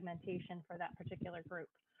good segmentation for that particular group.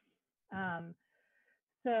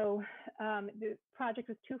 The project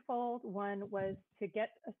was twofold. One was to get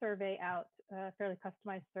a survey out, a fairly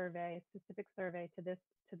customized survey, a specific survey to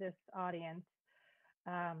this audience,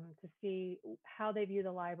 to see how they view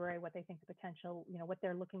the library, what they think the potential, what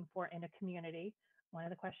they're looking for in a community. One of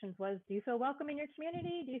the questions was, do you feel welcome in your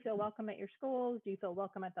community? Do you feel welcome at your schools? Do you feel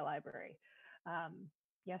welcome at the library?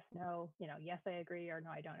 Yes, no, yes, I agree, or no,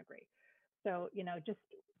 I don't agree. So, just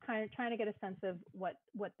kind of trying to get a sense of what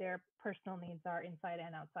their personal needs are inside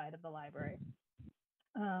and outside of the library.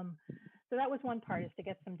 So that was one part, is to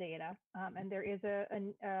get some data. And there is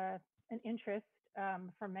an interest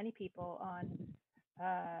from many people on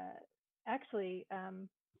actually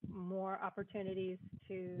more opportunities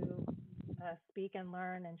to speak and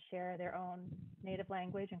learn and share their own native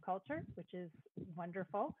language and culture, which is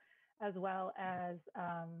wonderful, as well as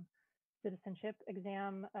citizenship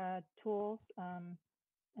exam tools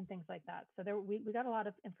and things like that. So we got a lot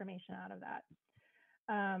of information out of that.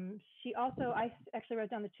 I actually wrote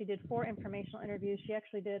down that she did 4 informational interviews.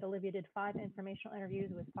 Olivia did 5 informational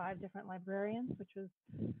interviews with 5 different librarians, which was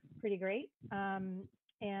pretty great.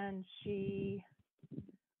 And she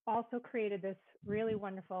also created this really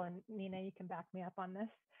wonderful, and Nina, you can back me up on this.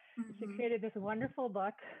 She created this wonderful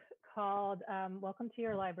book called Welcome to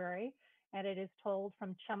Your Library, and it is told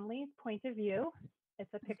from Chumley's point of view. It's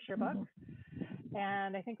a picture book,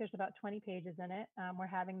 and I think there's about 20 pages in it. We're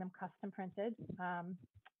having them custom printed,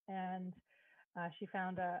 and she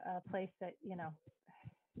found a place that,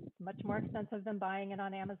 much more expensive than buying it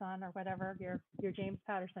on Amazon or whatever, your James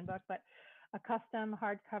Patterson book, but a custom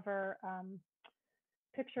hardcover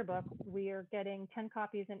picture book. We are getting 10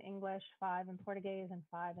 copies in English, 5 in Portuguese, and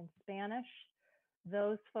 5 in Spanish.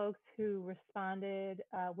 Those folks who responded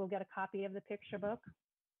will get a copy of the picture book.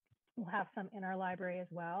 We'll have some in our library as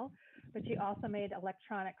well. But she also made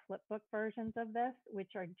electronic flipbook versions of this,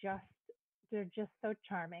 which are they're just so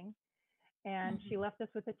charming. And she left us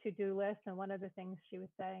with a to-do list. And one of the things she was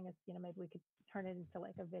saying is, maybe we could turn it into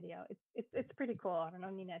like a video. It's pretty cool. I don't know,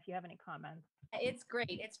 Nina, if you have any comments. It's great.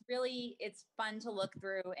 It's fun to look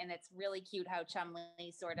through, and it's really cute how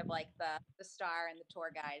Chumley's sort of like the star and the tour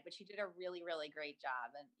guide, but she did a really, really great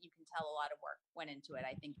job, and you can tell a lot of work went into it.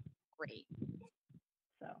 I think great.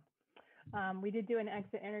 So we did do an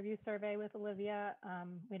exit interview survey with Olivia.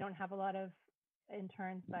 We don't have a lot of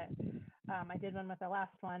interns, but I did one with the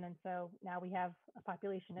last one, and so now we have a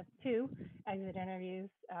population of 2 exit interviews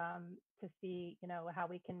to see, how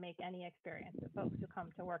we can make any experience of folks who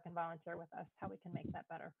come to work and volunteer with us, how we can make that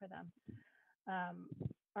better for them.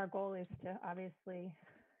 Our goal is to obviously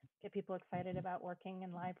get people excited about working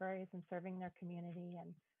in libraries and serving their community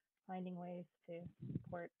and finding ways to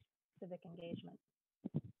support civic engagement.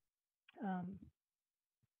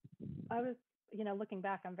 I was, looking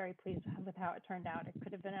back, I'm very pleased with how it turned out. It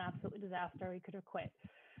could have been an absolute disaster. We could have quit,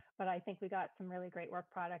 but I think we got some really great work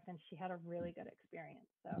product, and she had a really good experience.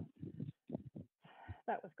 So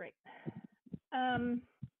that was great.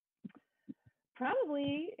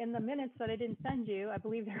 Probably in the minutes that I didn't send you, I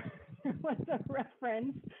believe there was a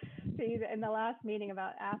reference to in the last meeting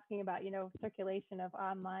about asking about, circulation of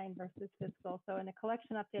online versus physical. So in the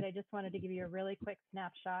collection update, I just wanted to give you a really quick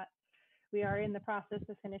snapshot. We are in the process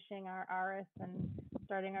of finishing our ARIS and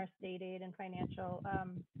starting our state aid and financial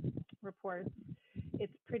reports.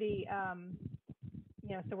 It's pretty,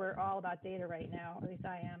 so we're all about data right now, at least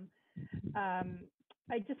I am.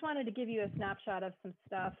 I just wanted to give you a snapshot of some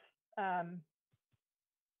stuff.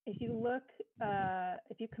 If you look,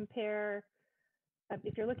 if you compare,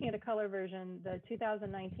 if you're looking at a color version, the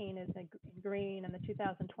 2019 is in green and the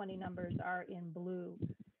 2020 numbers are in blue.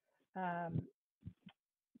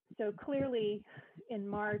 So clearly in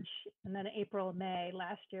March and then April, May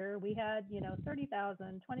last year, we had,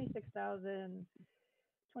 30,000, 26,000,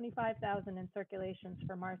 25,000 in circulations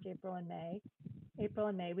for March, April, and May. April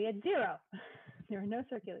and May, we had 0. There were no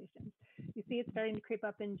circulations. You see it's starting to creep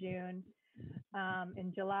up in June.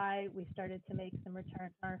 In July, we started to make some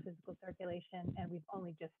returns on our physical circulation, and we've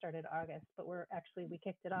only just started August, but we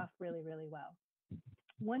kicked it off really, really well.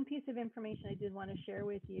 One piece of information I did want to share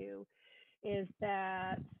with you is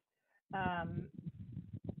that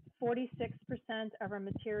 46% of our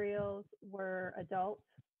materials were adults,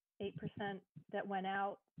 8% that went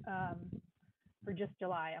out for just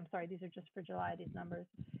July. I'm sorry, these are just for July, these numbers.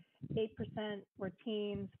 8% were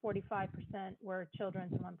teens, 45% were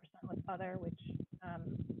children's, and 1% was other, which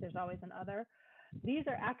there's always an other. These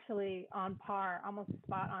are actually on par, almost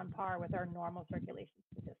spot on par with our normal circulation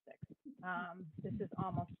statistics. This is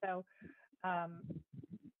almost so.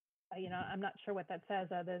 you know, I'm not sure what that says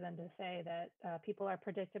other than to say that people are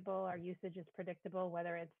predictable, our usage is predictable,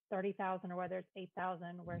 whether it's 30,000 or whether it's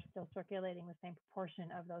 8,000, we're still circulating the same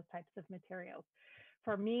proportion of those types of materials.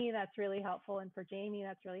 For me, that's really helpful. And for Jamie,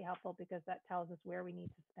 that's really helpful because that tells us where we need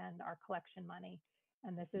to spend our collection money.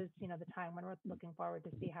 And this is, you know, the time when we're looking forward to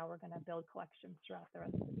see how we're going to build collections throughout the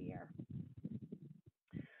rest of the year.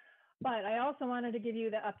 But I also wanted to give you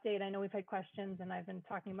the update. I know we've had questions and I've been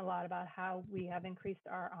talking a lot about how we have increased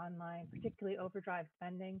our online, particularly overdrive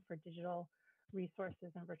spending for digital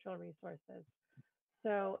resources and virtual resources.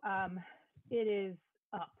 So it is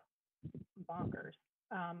up bonkers,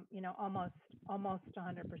 you know, almost 100%.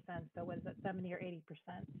 So was it 70 or 80%?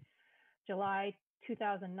 July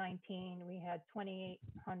 2019, we had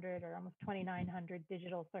 2,800 or almost 2,900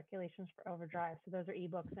 digital circulations for overdrive. So those are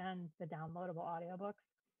ebooks and the downloadable audiobooks.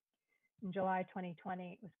 In July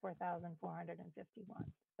 2020, it was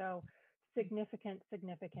 4,451. So significant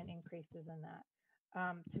increases in that.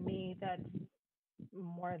 To me, that's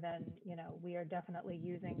more than, you know, we are definitely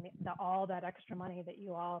using all that extra money that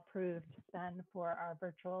you all approved to spend for our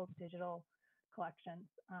virtual digital collections.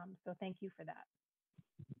 So thank you for that.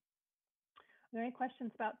 Are there any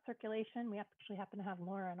questions about circulation? We actually happen to have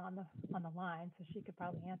Lauren on the line, so she could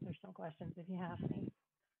probably answer some questions if you have any.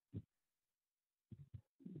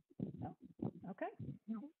 No. Okay.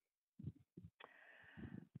 No.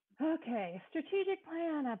 Okay, strategic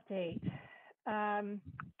plan update.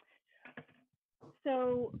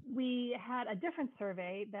 So we had a different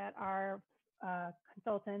survey that our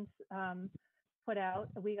consultants put out.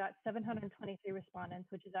 We got 723 respondents,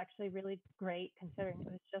 which is actually really great considering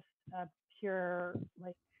it was just pure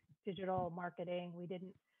like digital marketing. We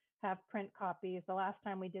didn't have print copies. The last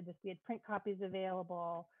time we did this, we had print copies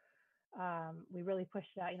available. We really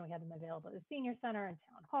pushed it out. You know, we had them available at the senior center and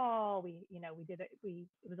town hall. We, you know, we did it. It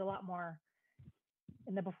was a lot more.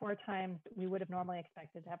 In the before times, we would have normally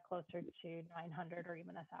expected to have closer to 900 or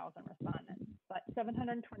even 1,000 respondents, but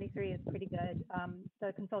 723 is pretty good.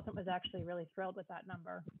 The consultant was actually really thrilled with that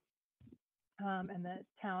number. And the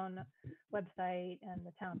town website and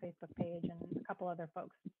the town Facebook page and a couple other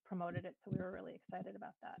folks promoted it. So we were really excited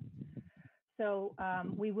about that. So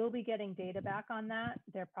we will be getting data back on that.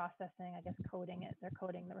 They're processing, I guess, coding it. They're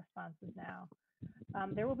coding the responses now.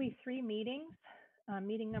 There will be 3 meetings.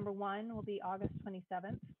 Meeting number 1 will be August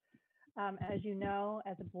 27th. As you know,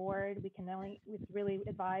 as a board, it's really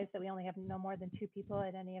advised that we only have no more than 2 people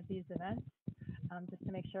at any of these events, just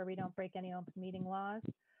to make sure we don't break any open meeting laws.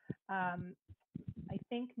 I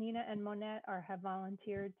think Nina and Monette have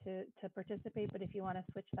volunteered to participate, but if you want to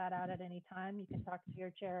switch that out at any time, you can talk to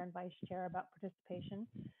your chair and vice chair about participation.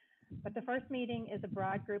 But the first meeting is a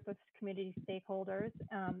broad group of community stakeholders.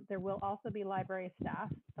 There will also be library staff.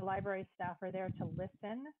 The library staff are there to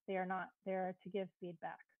listen. They are not there to give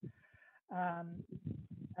feedback.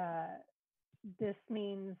 This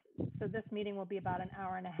meeting will be about an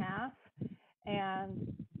hour and a half,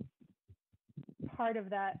 and part of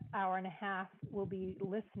that hour and a half will be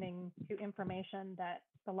listening to information that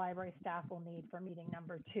the library staff will need for meeting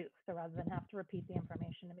number 2. So rather than have to repeat the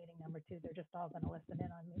information to meeting number 2, they're just all going to listen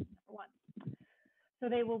in on meeting number 1. So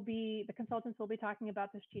the consultants will be talking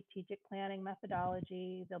about the strategic planning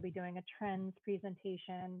methodology. They'll be doing a trends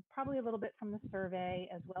presentation, probably a little bit from the survey,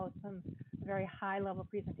 as well as some very high level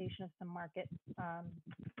presentation of some market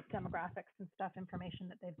demographics and stuff, information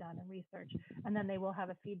that they've done and research. And then they will have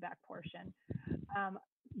a feedback portion.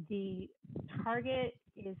 The target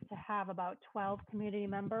is to have about 12 community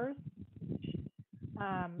members,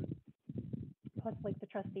 plus like the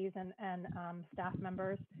trustees and staff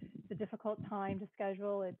members. It's a difficult time to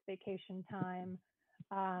schedule. It's vacation time.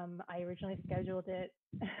 I originally scheduled it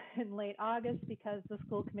in late August because the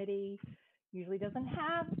school committee usually doesn't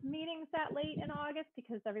have meetings that late in August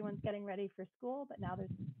because everyone's getting ready for school. But now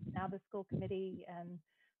the school committee and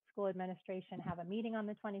school administration have a meeting on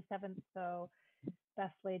the 27th. So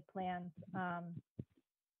best laid plans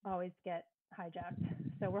always get hijacked.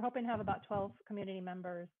 So we're hoping to have about 12 community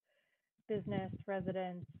members, business,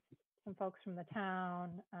 residents, some folks from the town,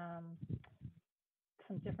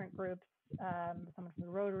 some different groups, someone from the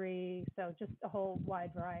Rotary. So just a whole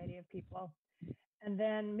wide variety of people. And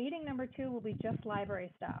then meeting number 2 will be just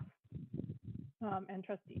library staff and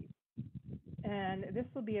trustees. And this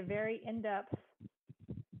will be a very in-depth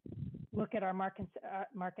look at our market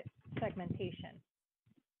segmentation.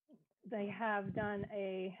 They have done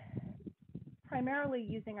primarily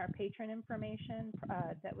using our patron information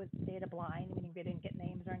that was data blind, meaning they didn't get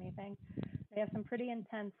names or anything. They have some pretty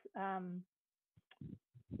intense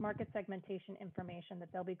market segmentation information that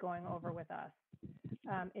they'll be going over with us.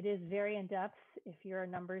 It is very in-depth. If you're a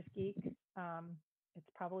numbers geek, It's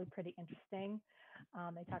probably pretty interesting.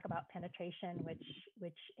 They talk about penetration,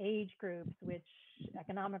 which age groups, which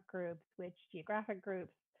economic groups, which geographic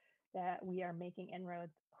groups that we are making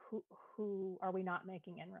inroads. Who are we not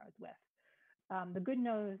making inroads with? The good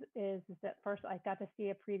news is that first I got to see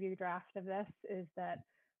a preview draft of this, is that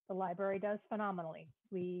the library does phenomenally.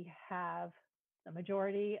 We have the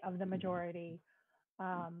majority of the majority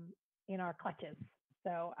in our clutches.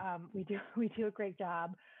 So we do a great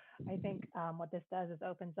job. I think what this does is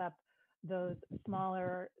opens up those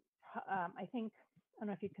smaller, I don't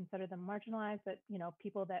know if you consider them marginalized, but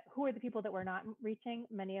who are the people that we're not reaching?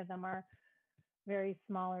 Many of them are very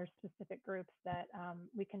smaller specific groups that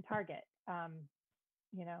we can target.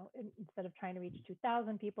 Instead of trying to reach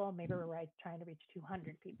 2,000 people, maybe we're trying to reach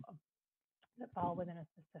 200 people that fall within a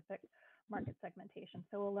specific market segmentation.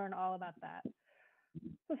 So we'll learn all about that.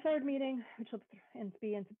 The third meeting, which will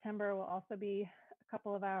be in September, will also be a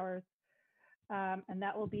couple of hours. And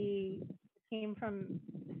that will be came from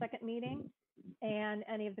the second meeting, and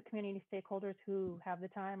any of the community stakeholders who have the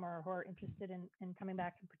time or who are interested in coming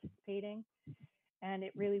back and participating. And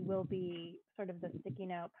it really will be sort of the sticky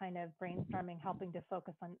note kind of brainstorming, helping to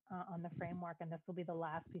focus on the framework. And this will be the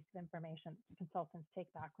last piece of information consultants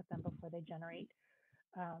take back with them before they generate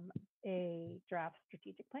a draft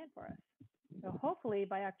strategic plan for us. So hopefully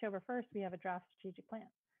by October 1st, we have a draft strategic plan.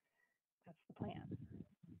 That's the plan.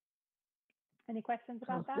 Any questions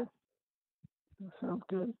about that? That sounds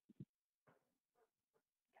good. Okay.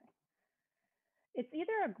 It's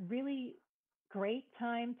either a really great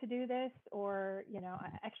time to do this, or,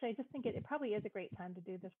 actually, I just think it probably is a great time to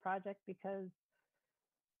do this project, because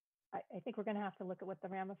I think we're going to have to look at what the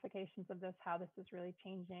ramifications of this, how this is really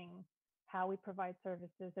changing how we provide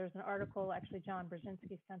services. There's an article actually John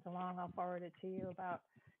Brzezinski sent along, I'll forward it to you, about,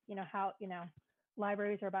 how,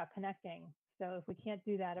 libraries are about connecting. So if we can't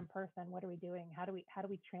do that in person, what are we doing? How do we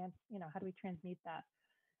transmute that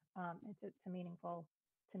to meaningful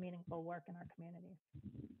work in our communities?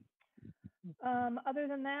 Other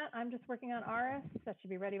than that, I'm just working on RS. That should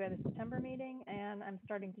be ready by the September meeting, and I'm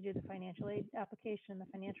starting to do the financial aid application, the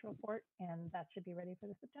financial report, and that should be ready for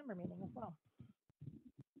the September meeting as well.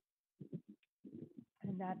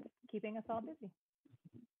 And that's keeping us all busy.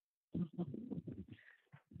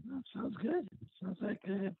 That sounds good. Sounds like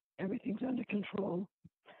everything's under control,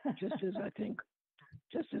 just as I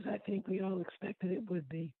think we all expected it would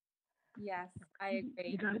be. Yes, I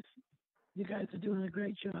agree. You guys are doing a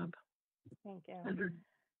great job. Thank you.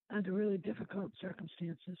 Under really difficult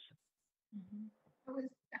circumstances. Mm-hmm.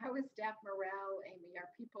 How is staff morale, Amy? Are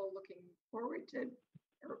people looking forward to,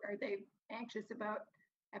 or are they anxious about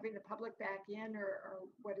having the public back in, or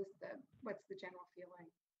what's the general feeling?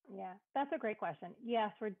 Yeah, that's a great question.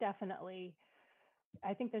 Yes,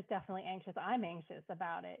 I think there's definitely anxious. I'm anxious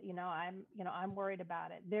about it. I'm worried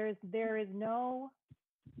about it. There is no,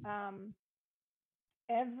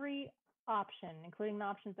 every option, including the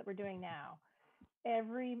options that we're doing now,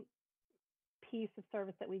 every piece of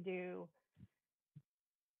service that we do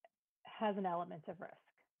has an element of risk,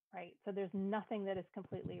 right? So there's nothing that is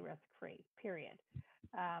completely risk-free, period.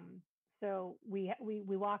 So we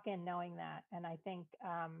walk in knowing that, and I think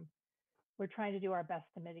we're trying to do our best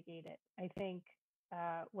to mitigate it. I think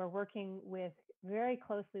we're working very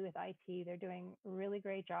closely with IT. They're doing a really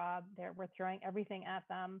great job. We're throwing everything at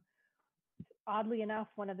them. Oddly enough,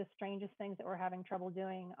 one of the strangest things that we're having trouble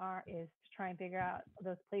doing is to try and figure out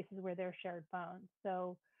those places where there's shared phones.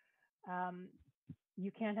 So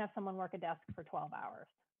you can't have someone work a desk for 12 hours.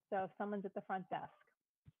 So if someone's at the front desk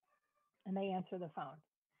and they answer the phone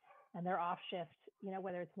and they're off shift,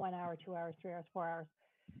 whether it's 1 hour, 2 hours, 3 hours, 4 hours,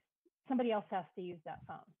 somebody else has to use that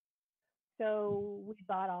phone. So we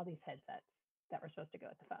bought all these headsets that were supposed to go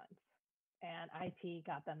with the phones, and IT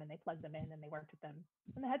got them and they plugged them in and they worked with them,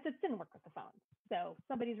 and the headsets didn't work with the phones. So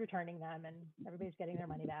somebody's returning them and everybody's getting their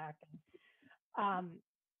money back.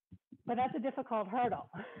 But that's a difficult hurdle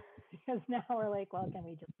because now we're like, well, can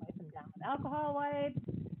we just wipe them down with alcohol wipes?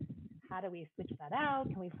 How do we switch that out?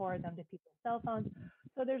 Can we forward them to people's cell phones?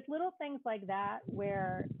 So there's little things like that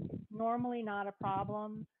where it's normally not a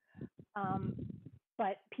problem,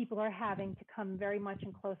 but people are having to come very much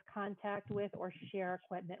in close contact with or share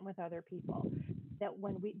equipment with other people. That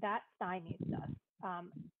stymies us.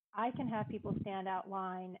 I can have people stand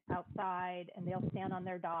outside and they'll stand on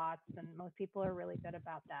their dots, and most people are really good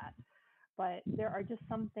about that. But there are just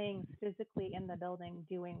some things physically in the building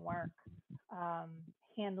doing work,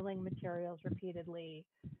 handling materials repeatedly.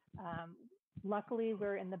 Luckily,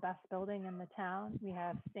 we're in the best building in the town. We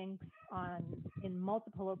have sinks in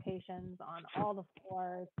multiple locations on all the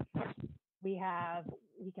floors. we can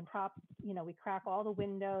we crack all the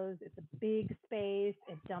windows. It's a big space.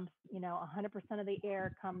 It dumps, 100% of the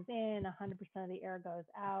air comes in, 100% of the air goes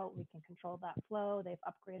out. We can control that flow. They've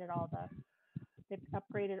upgraded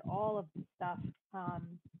all of the stuff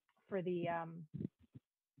for the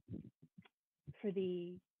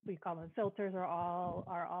we call them filters are all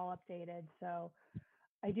updated. So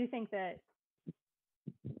I do think that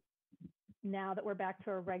now that we're back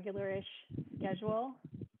to a regular-ish schedule,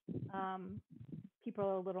 people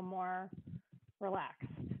are a little more relaxed.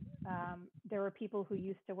 There were people who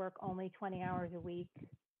used to work only 20 hours a week.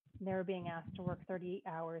 And they were being asked to work 30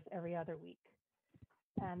 hours every other week.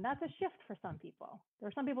 And that's a shift for some people. There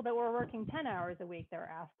are some people that were working 10 hours a week that were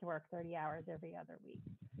asked to work 30 hours every other week.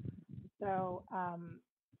 So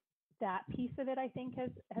that piece of it, I think,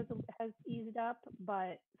 has eased up.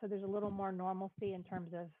 But so there's a little more normalcy in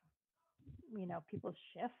terms of, people's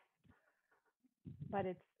shifts. But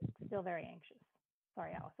it's still very anxious.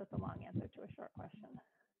 Sorry, Alice, that's a long answer to a short question.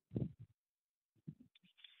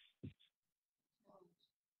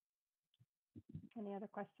 Any other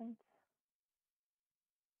questions?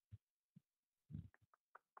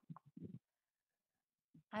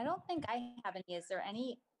 I don't think I have any. Is there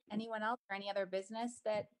anyone else or any other business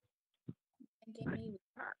that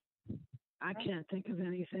I can't think of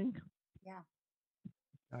anything. Yeah.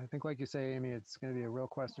 I think, like you say, Amy, it's going to be a real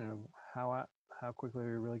question of how quickly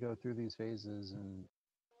we really go through these phases, and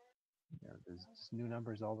there's just new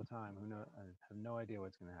numbers all the time. Who knows? I have no idea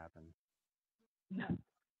what's going to happen. Yeah.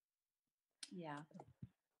 Yeah.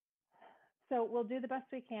 So we'll do the best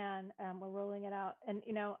we can. We're rolling it out, and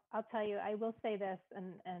I'll tell you, I will say this,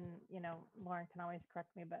 and Lauren can always correct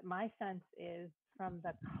me, but my sense is from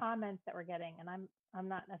the comments that we're getting, and I'm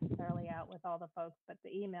not necessarily out with all the folks, but the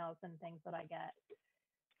emails and things that I get.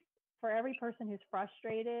 For every person who's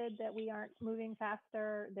frustrated that we aren't moving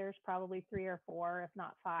faster, there's probably 3 or 4, if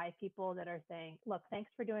not 5 people that are saying, look, thanks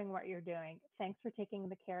for doing what you're doing. Thanks for taking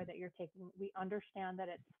the care that you're taking. We understand that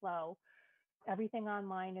it's slow. Everything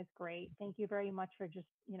online is great. Thank you very much for just,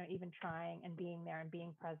 even trying and being there and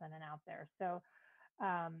being present and out there. So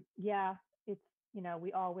yeah, it's,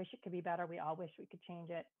 we all wish it could be better. We all wish we could change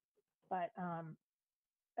it. But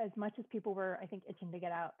as much as people were, I think, itching to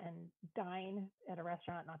get out and dine at a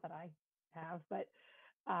restaurant, not that I have, but,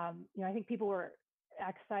 I think people were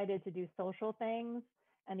excited to do social things.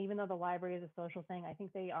 And even though the library is a social thing, I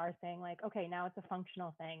think they are saying like, okay, now it's a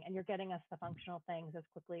functional thing and you're getting us the functional things as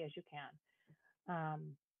quickly as you can.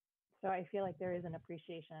 So I feel like there is an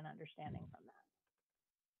appreciation and understanding from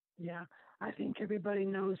that. Yeah, I think everybody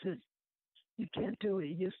knows that you can't do what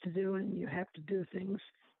you used to do, and you have to do things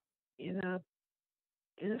in a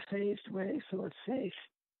phased way so it's safe.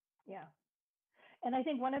 Yeah. And I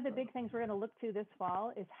think one of the big things we're going to look to this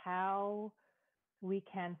fall is how we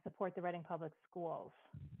can support the Reading Public Schools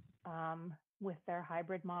with their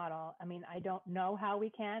hybrid model. I mean, I don't know how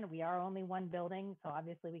we can. We are only one building, so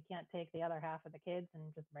obviously we can't take the other half of the kids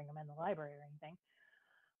and just bring them in the library or anything.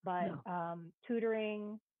 But no.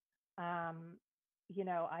 Tutoring,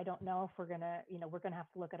 I don't know if we're gonna, we're gonna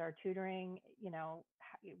have to look at our tutoring.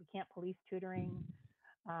 We can't police tutoring,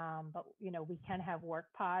 but we can have work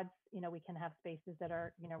pods. We can have spaces that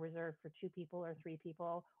are reserved for 2 people or 3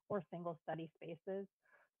 people, or single study spaces.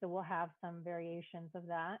 So we'll have some variations of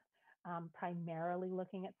that. Primarily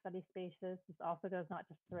looking at study spaces. This also goes not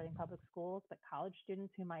just to Reading Public Schools, but college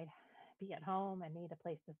students who might be at home and need a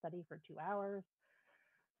place to study for 2 hours.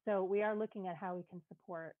 So we are looking at how we can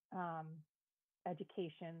support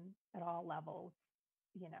education at all levels,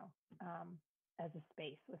 as a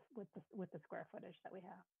space with the square footage that we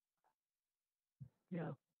have. Yeah.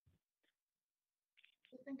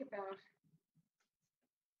 To think about.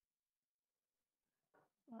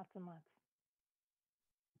 Lots and lots.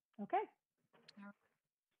 Okay.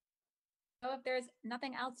 So if there's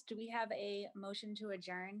nothing else, do we have a motion to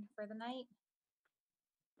adjourn for the night?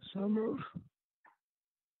 So moved.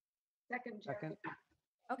 Second.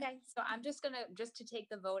 Okay, so I'm just to take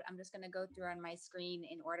the vote, I'm just gonna go through on my screen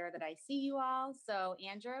in order that I see you all. So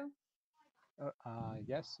Andrew?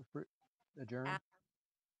 Yes, adjourn.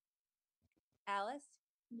 Alice?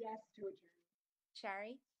 Yes to adjourn.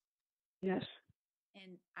 Sherry? Yes.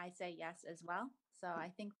 And I say yes as well. So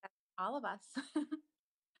I think that's all of us.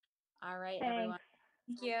 All right, Thanks. everyone.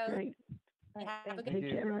 Thank you. Great. Have a good Take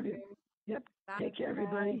care, everybody. Yep. Bye. Take care,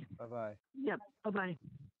 everybody. Bye-bye. Yep. Bye-bye.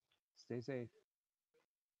 Stay safe.